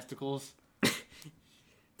his testicles.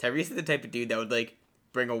 Tyrese is the type of dude that would like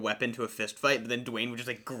bring a weapon to a fist fight, but then Dwayne would just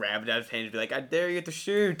like grab it out of his hand and be like, "I dare you to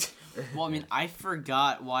shoot." Well, I mean, I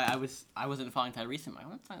forgot why I wasn't following Tyrese. I'm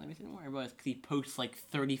not following Tyrese anymore. Because he posts like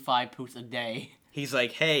 35 posts a day. He's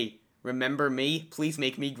like, "Hey, remember me? Please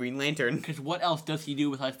make me Green Lantern." Because what else does he do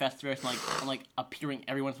besides Fast and Furious and like appearing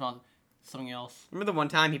every once in a while something else? Remember the one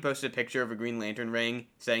time he posted a picture of a Green Lantern ring,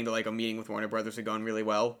 saying that like a meeting with Warner Brothers had gone really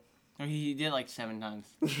well. No, he did it like 7 times,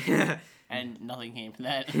 and nothing came from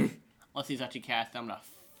that. Unless he's actually cast, I'm gonna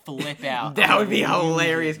flip out. That would be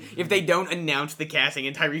hilarious if they don't announce the casting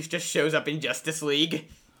and Tyrese just shows up in Justice League.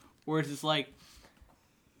 Or it's just like,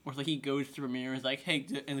 or it's like he goes to premiere and is like, hey,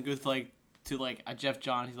 and it goes to a Jeff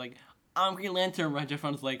Johns. He's like, I'm Green Lantern, right? Jeff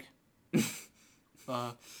Johns like, he's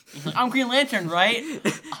like, I'm Green Lantern, right?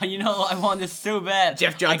 You know, I want this so bad.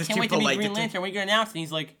 Jeff Johns I is can't too wait to be polite Green to- Lantern. When are you gonna announce it? And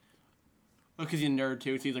he's like, oh, because he's a nerd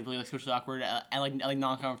too, so he's like really like socially awkward and like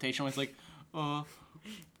non-confrontational. He's like,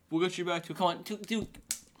 we'll get you back to come on, dude.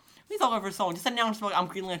 We talk over a song. Just announce I'm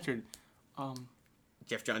Green Lantern.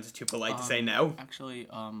 Jeff Johns is too polite to say no. Actually,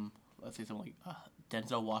 let's say something like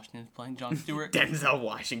Denzel Washington is playing Jon Stewart. Denzel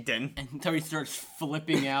Washington. And Terry starts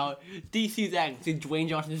flipping out. DC's acting. Dwayne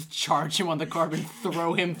Johnson just charge him on the carpet and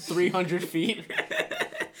throw him 300 feet.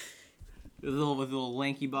 With his little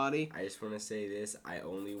lanky body. I just want to say this. I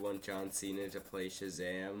only want John Cena to play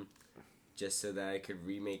Shazam just so that I could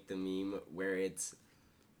remake the meme where it's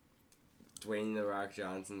Dwayne "The Rock"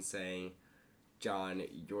 Johnson saying, John,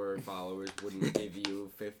 your followers wouldn't give you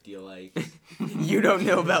 50 likes. You don't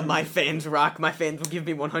know about my fans, Rock. My fans will give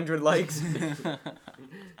me 100 likes.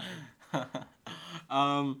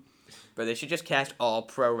 But they should just cast all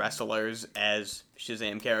pro wrestlers as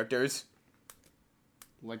Shazam characters.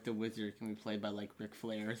 Like the Wizard can be played by like Ric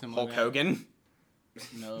Flair or something Hulk like that. Hogan.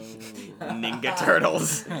 No. Ninja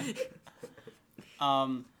Turtles.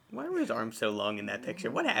 Um, Why were his arms so long in that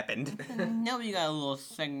picture? What happened? now we got a little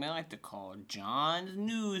segment I like to call John's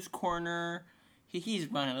News Corner. He's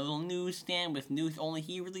running a little newsstand with news only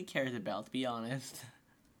he really cares about, to be honest.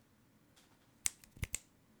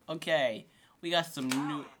 Okay, we got some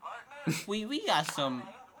new. We got some.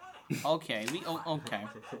 Okay, okay.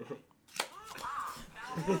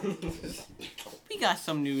 We got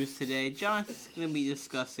some news today. John's gonna be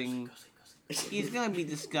discussing. He's gonna be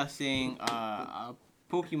discussing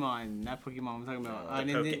Pokemon. Not Pokemon. I'm talking about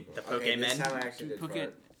The Okay, this Pokemon. time I actually did Poke-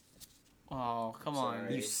 fart. Oh, come on.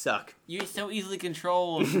 Sorry. You suck. You're so easily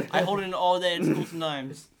controlled. I hold it in all day at school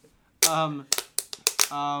sometimes.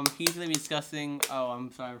 He's gonna be discussing. Oh,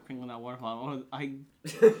 I'm sorry, I'm crinkling that water bottle.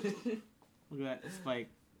 Look at that spike.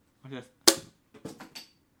 What's this?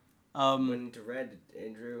 Went into red,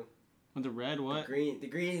 Andrew. With the red, what? The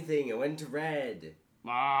green thing, it went to red.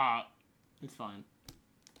 It's fine.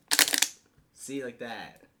 See, like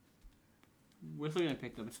that. We're still gonna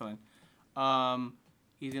pick up. It's fine.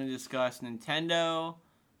 He's gonna discuss Nintendo,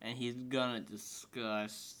 and he's gonna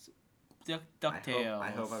discuss DuckTales.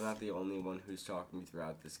 I hope I'm not the only one who's talking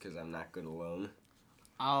throughout this because I'm not good alone.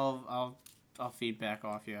 I'll feedback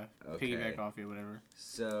off you. Okay. Piggyback off you, whatever.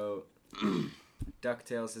 So,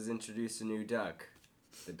 DuckTales has introduced a new duck.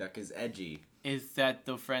 The duck is edgy. Is that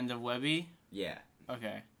the friend of Webby? Yeah,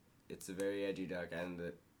 Okay. it's a very edgy duck,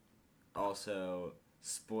 and also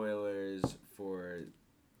spoilers for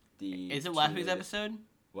the. Is it last week's two- episode?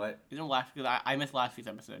 What? Isn't last week? I missed last week's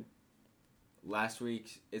episode. Last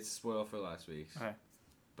week, it's a spoiler for last week's. Okay.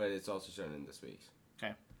 But it's also shown in this week's.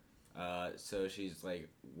 Okay. So she's like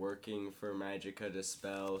working for Magica De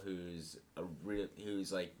Spell, who's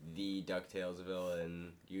like the DuckTales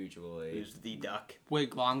villain usually. Who's the duck? Wait,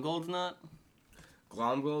 Glomgold's not?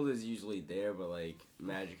 Glomgold is usually there, but like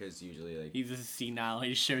Magica's usually like. He's just senile.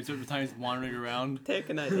 He shows up every time he's wandering around. Take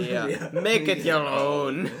an idea. Yeah. Make it your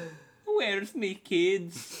own. Where's me,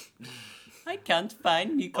 kids? I can't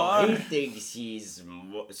find me I think she's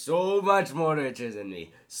so much more richer than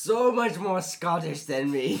me, so much more Scottish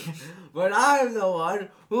than me, but I'm the one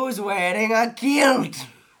who's wearing a kilt.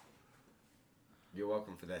 You're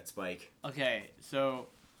welcome for that, Spike. Okay, so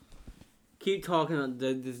keep talking about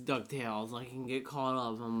this DuckTales. I can get caught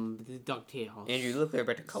up on this DuckTales. Andrew, look, they're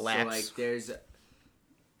about to collapse. So, like, there's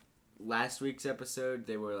last week's episode.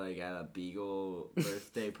 They were like at a Beagle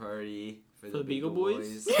birthday party for the Beagle Beagle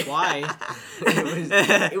Boys? Boys. Why?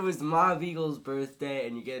 It was Ma Beagle's birthday,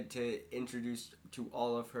 and you get to introduce to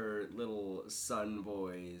all of her little son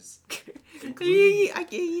boys.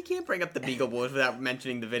 You can't bring up the Beagle Boys without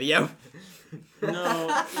mentioning the video.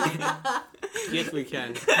 No. Yes, we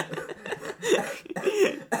can.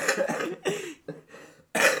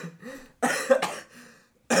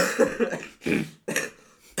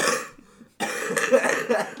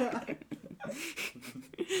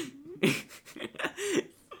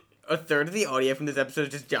 A third of the audio from this episode is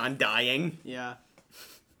just John dying. Yeah.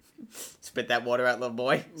 Spit that water out, little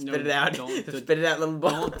boy. Spit No, it out. don't- Spit it out, little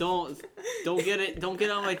boy. Don't get it. Don't get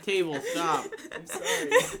on my table. Stop. I'm sorry.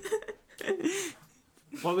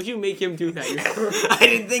 Why would you make him do that? I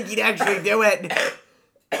didn't think he'd actually do it.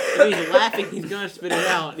 If he's laughing, he's gonna spit it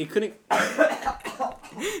out. He couldn't.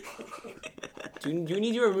 Do you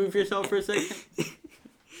need to remove yourself for a second?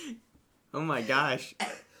 Oh my gosh.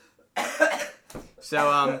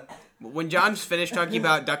 So, when John's finished talking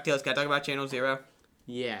about DuckTales, can I talk about Channel Zero?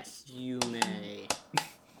 Yes, you may.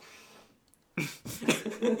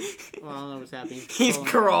 Well, I don't know what's happening. He's Oh.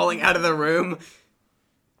 crawling out of the room.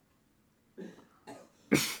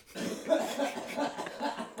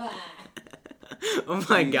 Oh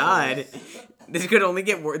my god. This could only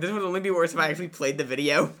get worse. This would only be worse if I actually played the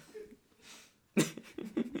video.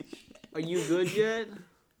 Are you good yet?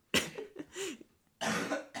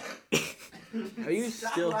 Are you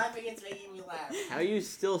still? laughing, it's making me laugh. How are you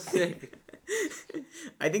still sick?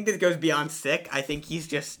 I think this goes beyond sick. I think he's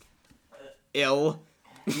just ill.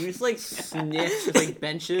 You just like sniff just like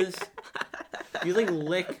benches. You like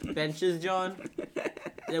lick benches, John.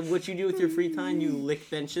 And what you do with your free time? You lick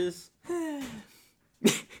benches.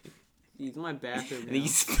 He's in my bathroom. And Now.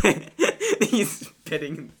 he's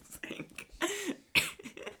spitting in the sink.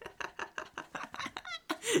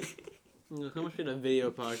 Look, how much did a video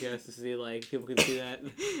podcast to see? Like people can see that.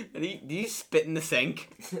 Did you spit in the sink?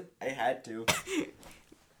 I had to.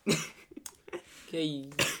 Okay,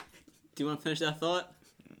 do you want to finish that thought?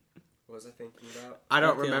 What was I thinking about? I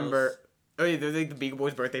don't DuckTales. remember. Oh, yeah, they're like the Beagle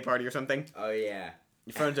Boys' birthday party or something. Oh yeah.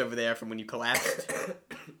 Your phone's over there from when you collapsed.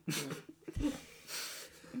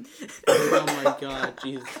 Oh my god,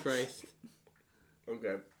 Jesus Christ.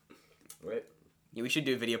 Okay. Wait. Yeah, we should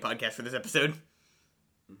do a video podcast for this episode.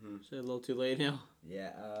 Is it a little too late now?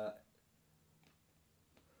 Yeah.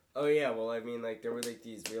 Oh yeah. Well, I mean, like there were like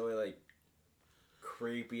these really like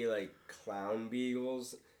creepy like clown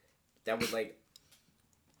beagles that would like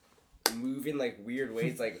move in like weird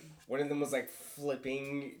ways. Like one of them was like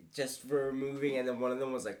flipping just for moving, and then one of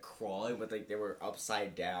them was like crawling, but like they were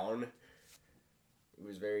upside down. It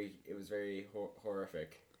was very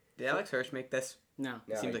horrific. Did Alex Hirsch make this? No.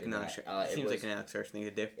 No, Seems I like did an not. Alex. It Seems was- like an Alex Hirsch thing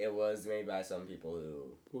to do. It was made by some people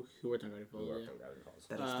Who worked on Gravity who Falls? worked Yeah. on Gravity Falls.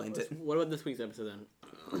 That explains it. What about this week's episode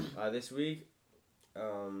then? This week,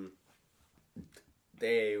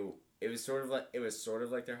 it was sort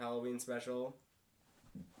of like their Halloween special.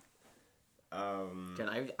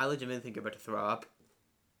 John, I legitimately think you're about to throw up.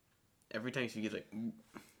 Every time you speak, he's like,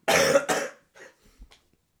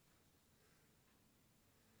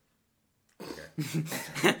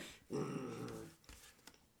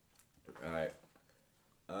 Alright.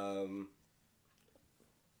 Well,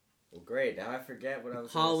 great. Now I forget what I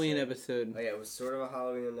was gonna Halloween say. episode. Oh yeah, it was sort of a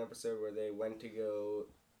Halloween episode where they went to go,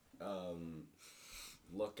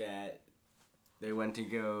 look at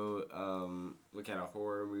a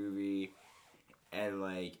horror movie, and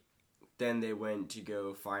like, then they went to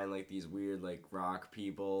go find like these weird like rock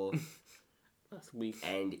people, Last week.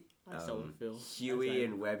 and I still don't feel. Huey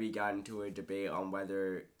and Webby got into a debate on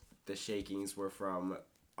whether the shakings were from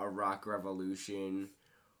a rock revolution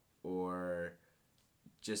or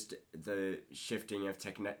just the shifting of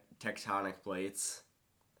tectonic plates.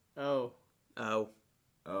 Oh. oh.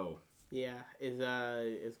 Oh, Yeah. Is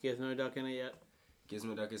Gizmo Duck in it yet?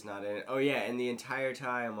 Gizmo Duck is not in it. Oh yeah, and the entire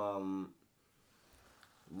time,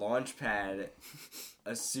 Launchpad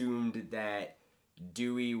assumed that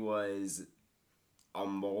Dewey was a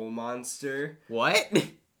mole monster. What?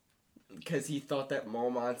 Because he thought that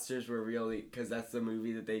mole monsters were really... Because that's the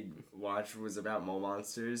movie that they watched was about mole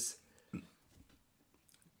monsters.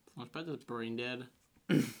 Launchpad is brain dead.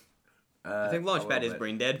 I think a Launchpad little is bit.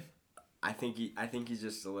 brain dead. I think he's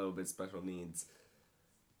just a little bit special needs.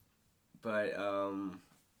 But I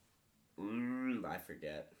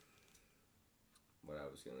forget what I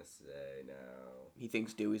was gonna say now. He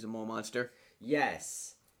thinks Dewey's a mole monster.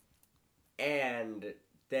 Yes. And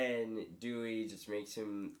then Dewey just makes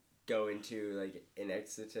him go into like an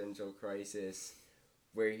existential crisis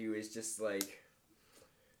where he was just like,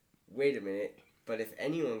 wait a minute, but if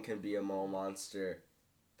anyone can be a mole monster,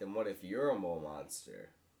 then what if you're a mole monster?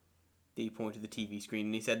 Did he point to the TV screen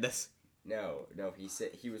and he said this? No, he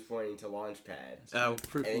said he was pointing to Launchpad. Oh.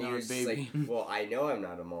 Proof And he not was a just baby. like, well, I know I'm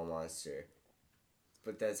not a mole monster.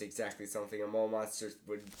 But that's exactly something a mole monster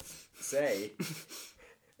would say.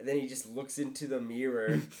 And then he just looks into the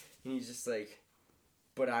mirror and he's just like,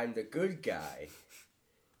 but I'm the good guy.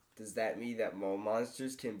 Does that mean that mole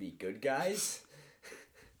monsters can be good guys?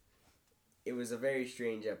 It was a very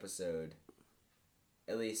strange episode.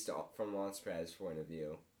 At least from Launchpad's point of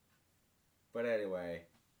view. But anyway,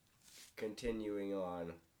 continuing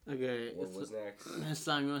on. Okay. What was next? This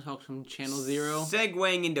time you want to talk some Channel Zero?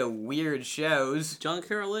 Segueing into weird shows. John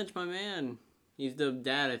Carroll Lynch, my man. He's the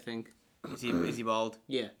dad, I think. Is he bald?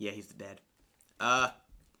 Yeah. Yeah, he's the dad.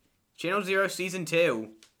 Channel Zero Season 2.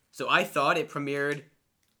 So I thought it premiered,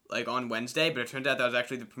 like, on Wednesday, but it turns out that was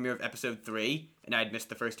actually the premiere of Episode 3, and I had missed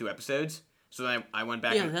the first 2 episodes. So then I went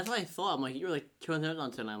back Yeah, and... that's what I thought. I'm like, you were like 2 episodes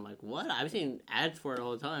on tonight. I'm like, what? I've seen ads for it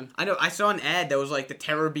all the time. I know, I saw an ad that was like, The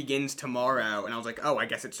Terror Begins Tomorrow, and I was like, oh, I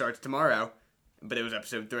guess it starts tomorrow. But it was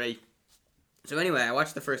Episode 3. So anyway, I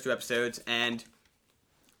watched the first 2 episodes, and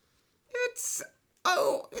it's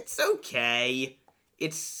okay.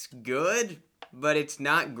 It's good, but it's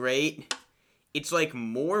not great. It's like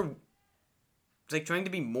trying to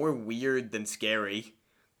be more weird than scary.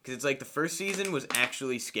 Because it's like the first season was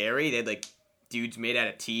actually scary. They had like dudes made out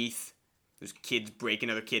of teeth. There's kids breaking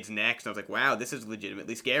other kids' necks. And I was like, wow, this is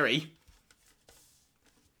legitimately scary.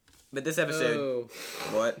 But this episode... Oh,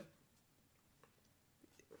 What?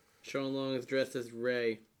 Sean Long is dressed as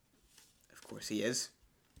Ray. Of course he is.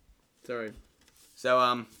 Sorry. So,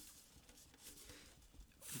 I'm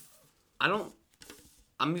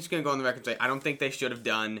just gonna go on the record and say, I don't think they should have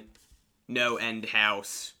done No End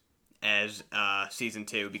House as season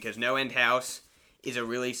 2, because No End House is a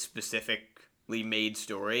really specifically made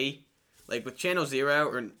story. Like with Channel Zero,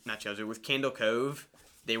 or not Channel Zero, with Candle Cove,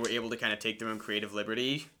 they were able to kind of take their own creative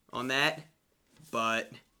liberty on that.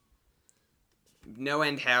 But No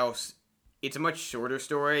End House, it's a much shorter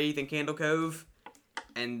story than Candle Cove,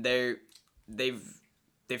 and they've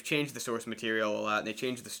changed the source material a lot, and they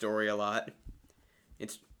changed the story a lot.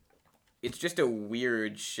 It's just a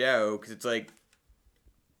weird show, because it's like...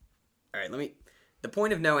 Alright, the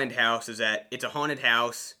point of No End House is that it's a haunted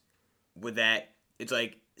house with that... It's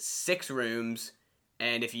like 6 rooms,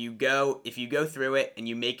 and if you go through it, and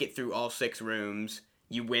you make it through all 6 rooms,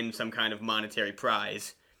 you win some kind of monetary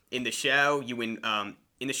prize. In the show, you win...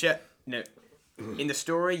 In the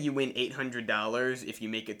story, you win $800 if you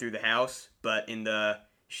make it through the house, but in the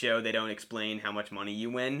show, they don't explain how much money you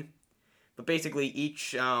win. But basically,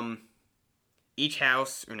 each room is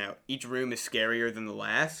scarier than the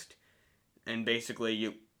last, and basically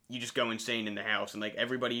you just go insane in the house, and like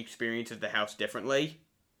everybody experiences the house differently.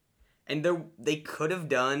 And they could have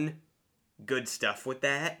done good stuff with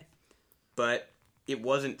that, but it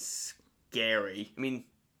wasn't scary. I mean,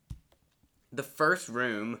 the first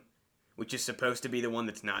room, which is supposed to be the one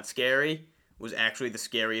that's not scary, was actually the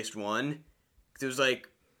scariest one. 'Cause it was like,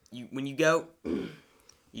 when you go in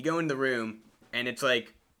the room, and it's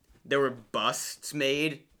like, there were busts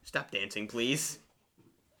made. Stop dancing, please.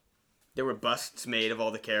 There were busts made of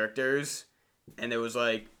all the characters, and there was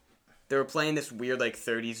like, they were playing this weird like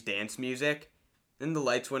 30s dance music. Then the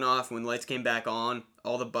lights went off. When the lights came back on,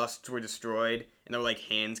 all the busts were destroyed, and there were like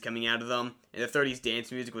hands coming out of them. And the 30s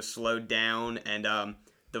dance music was slowed down, and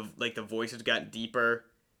the voices got deeper.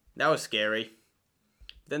 That was scary.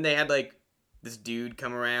 Then they had like this dude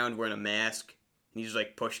come around wearing a mask, and he just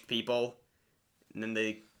like pushed people. And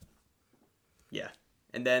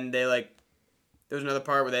then there was another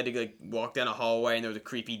part where they had to like walk down a hallway, and there was a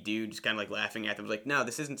creepy dude just kind of like laughing at them. I was like, no,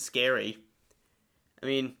 this isn't scary. I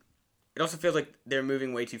mean, it also feels like they're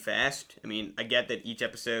moving way too fast. I mean, I get that each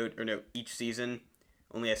season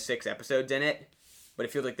only has 6 episodes in it, but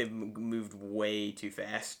it feels like they've moved way too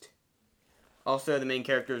fast. Also, the main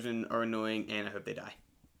characters are annoying, and I hope they die.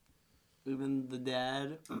 Even the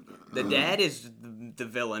dad. The dad is the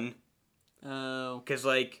villain. Oh. Because,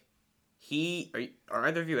 like, are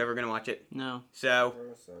either of you ever going to watch it? No. So,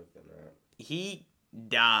 he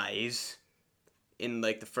dies in,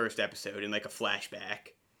 like, the first episode, in, like, a flashback.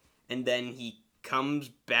 And then he comes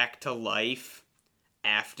back to life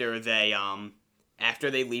after they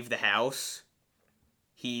leave the house,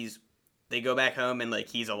 they go back home and like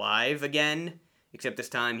he's alive again, except this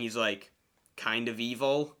time he's like kind of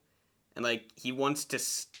evil, and like he wants to.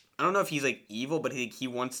 I don't know if he's like evil, but he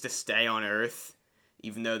wants to stay on Earth,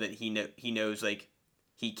 even though that he knows like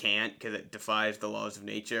he can't because it defies the laws of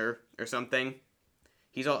nature or something.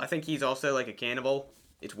 I think he's also like a cannibal.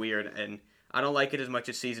 It's weird, and I don't like it as much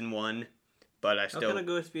as season 1, but I How still. can a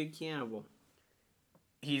ghost be a cannibal?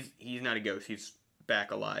 He's not a ghost. He's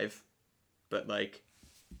back alive, but like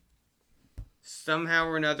somehow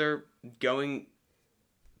or another going.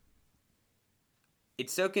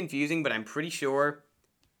 It's so confusing, but I'm pretty sure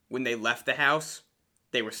when they left the house,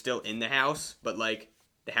 they were still in the house, but like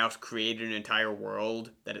the house created an entire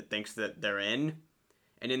world that it thinks that they're in,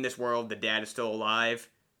 and in this world, the dad is still alive,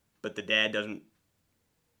 but the dad doesn't.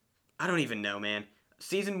 I don't even know, man.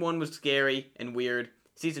 Season 1 was scary and weird.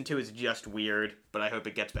 Season 2 is just weird, but I hope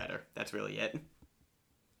it gets better. That's really it.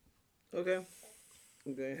 Okay.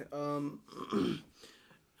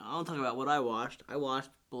 I'll talk about what I watched. I watched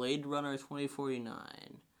Blade Runner 2049.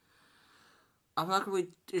 I'm not gonna.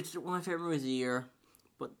 It's one of my favorite movies of the year,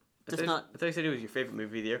 but just not. I thought you said it was your favorite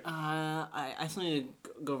movie of the year. I still need to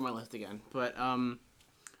go over my list again, but I'm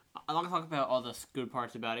not gonna talk about all the good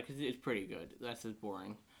parts about it because it's pretty good. That's just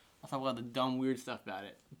boring. I'll talk about the dumb, weird stuff about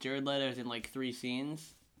it. Jared Leto's in like 3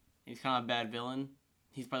 scenes. He's kind of a bad villain.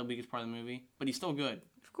 He's probably the weakest part of the movie, but he's still good.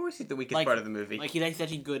 Of course, he's the weakest Like- part of the movie. Like he's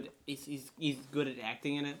actually good. He's good at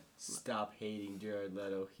acting in it. Stop hating Jared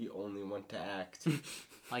Leto. He only wants to act.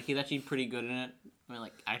 Like he's actually pretty good in it. I mean,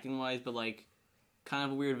 like acting wise, but like kind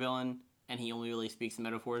of a weird villain, and he only really speaks in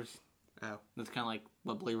metaphors. Oh. That's kind of like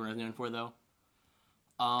what Blade Runner is known for, though.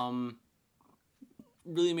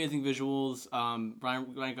 Really amazing visuals.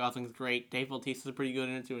 Ryan Gosling's great. Dave Bautista's pretty good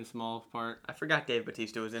in it too, in a small part. I forgot Dave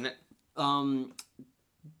Bautista was in it.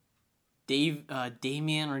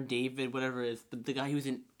 Damien or David, whatever it is, the guy who's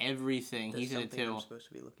in everything, There's he's in it something too. I'm supposed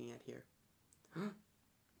to be looking at here. No.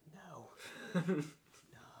 No.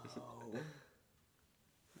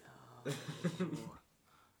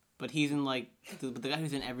 But he's in like the guy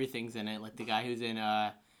who's in everything's in it. Like the guy who's in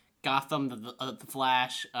Gotham, the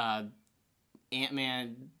Flash,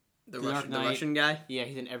 Ant-Man. The Dark Russian, the Knight. Russian guy. Yeah,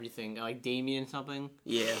 he's in everything. Like Damien something.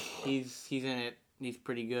 Yeah. He's in it. He's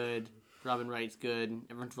pretty good. Robin Wright's good.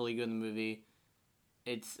 Everyone's really good in the movie.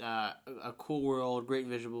 It's a cool world, great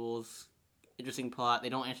visuals, interesting plot. They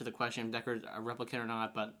don't answer the question if Deckard's a replicant or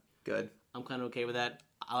not, but Good. I'm kind of okay with that.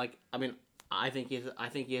 I think he is a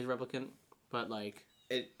replicant, but like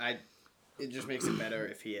It just makes it better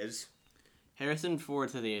if he is. Harrison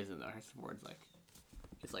Ford said he isn't though. Harrison Ford's like,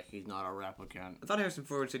 it's like he's not a replicant. I thought Harrison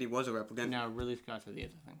Ford said he was a replicant. No, Ridley Scott said he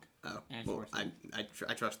is, I think. Oh, And well, Forrest.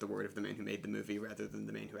 I trust the word of the man who made the movie rather than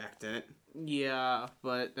the man who acted in it. Yeah,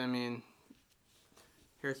 but I mean,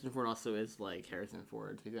 Harrison Ford also is like Harrison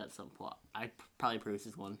Ford. He's got some plot. I probably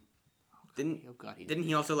produces one. Didn't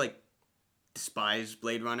he also like despise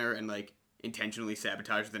Blade Runner and like intentionally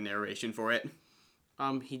sabotage the narration for it?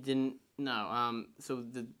 He didn't. No. So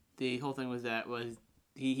the whole thing was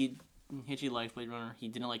he actually liked Blade Runner. He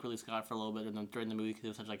didn't like Ridley Scott for a little bit, and then during the movie because it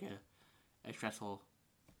was such like a stressful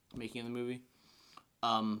making of the movie.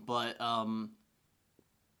 What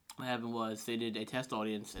happened was they did a test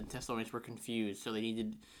audience, and test audience were confused, so they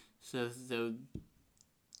needed so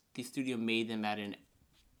the studio made them add in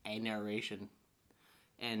a narration,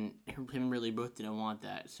 and him and Ridley both didn't want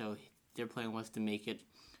that, so their plan was to make it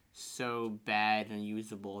so bad and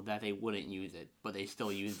usable that they wouldn't use it, but they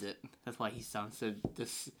still used it. That's why he sounds so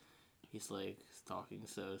he's like talking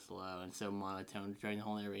so slow and so monotone during the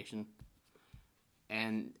whole narration.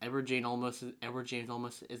 And Edward James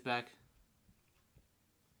Olmos is back.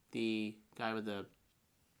 The guy with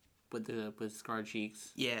scarred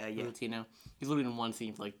cheeks. Yeah, yeah. Latino. He's living in one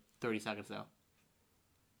scene for like 30 seconds though.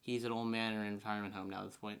 He's an old man in a retirement home now at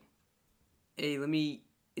this point. Hey,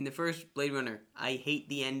 in the first Blade Runner, I hate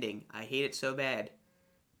the ending. I hate it so bad.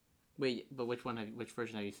 Wait, but which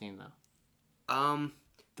version have you seen though?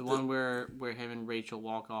 The one where him and Rachel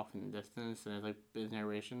walk off in the distance and there's like his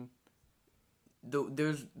narration.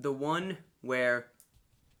 There's the one where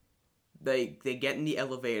they get in the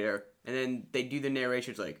elevator and then they do the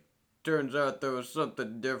narrations like, turns out there was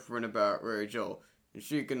something different about Rachel and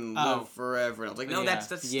she can live forever. And I was like, no, Yeah, that's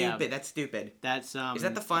stupid. yeah. That's stupid. That's Is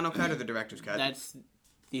that the final cut or the director's cut? That's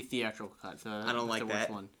the theatrical cut. So I don't that's like the worst that.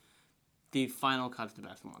 one. The final cut's the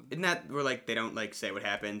best one. Isn't that where like they don't like say what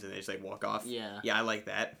happens and they just like walk off? Yeah. Yeah, I like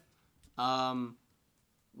that.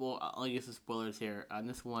 Well, I'll give some spoilers here. On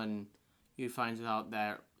this one, you find out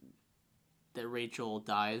that Rachel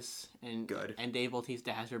dies, and Good. and Dave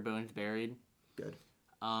Bautista has her bones buried. Good.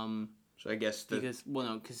 So I guess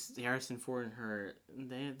because Harrison Ford and her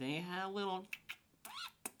they had a little,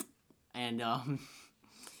 and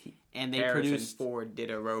and they Harrison produced Ford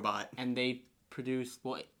did a robot. and they produced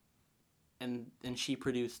what, and she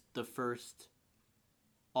produced the first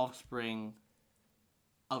offspring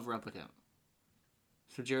of Replicant.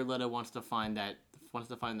 So Jared Leto wants to find that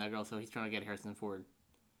girl, so he's trying to get Harrison Ford,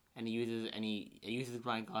 and he uses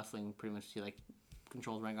Ryan Gosling pretty much to like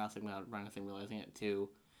controls Ryan Gosling without Ryan Gosling realizing it to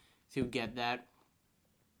get that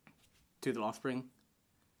to the offspring,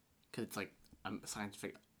 because it's like a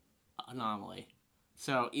scientific anomaly.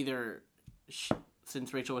 So either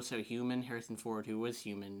since Rachel was so human, Harrison Ford, who was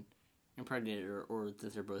human, impregnated her, or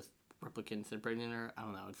they're both replicants impregnated her. I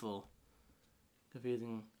don't know. It's a little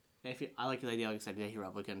confusing. I like the idea, like I said, he's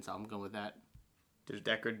replicant, so I'm going with that. Does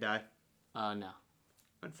Deckard die? No.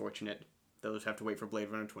 Unfortunate. They'll just have to wait for Blade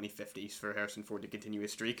Runner 2050 for Harrison Ford to continue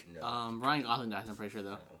his streak. No. Ryan Gosling dies, I'm pretty sure,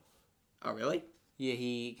 though. Oh, really? Yeah,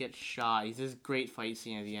 he gets shot. He's this great fight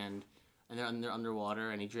scene at the end, and they're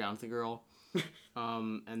underwater, and he drowns the girl.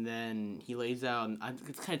 And then he lays down.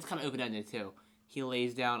 It's kind of open ended too. He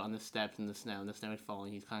lays down on the steps in the snow, and the snow is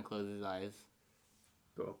falling. He's kind of closes his eyes.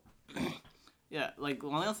 Cool. Yeah, like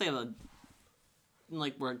one thing I'll say about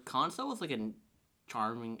like where Conso was like a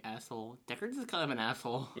charming asshole, Deckard's is kind of an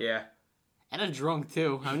asshole Yeah. and a drunk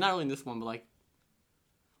too. I mean, not only in this one, but like,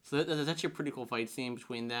 so that's actually a pretty cool fight scene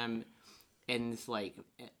between them. And it's like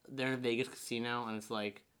they're in a Vegas casino, and it's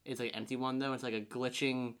like an empty one though. It's like a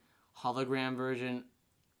glitching hologram version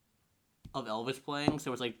of Elvis playing,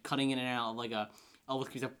 so it's like cutting in and out of like a Elvis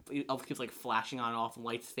keeps like flashing on and off, and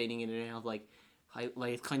lights fading in and out of like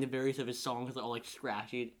it's kind of various of his songs are all like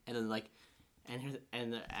scratchy, and then like and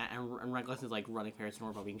Ryan Gosling's like running Harrison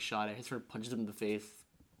Ford while being shot at. He sort of punches him in the face.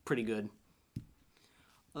 Pretty good.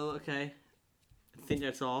 Oh, okay. I think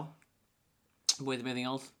that's all. Boys, anything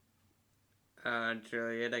else? That's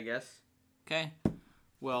really it, I guess. Okay.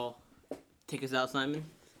 Well, take us out, Simon.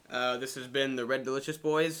 This has been the Red Delicious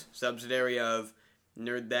Boys, subsidiary of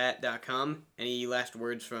NerdThat.com. Any last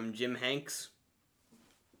words from Jim Hanks?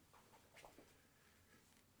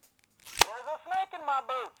 There's a snake in my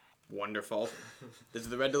boot. Wonderful. This is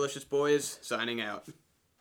the Red Delicious Boys, signing out.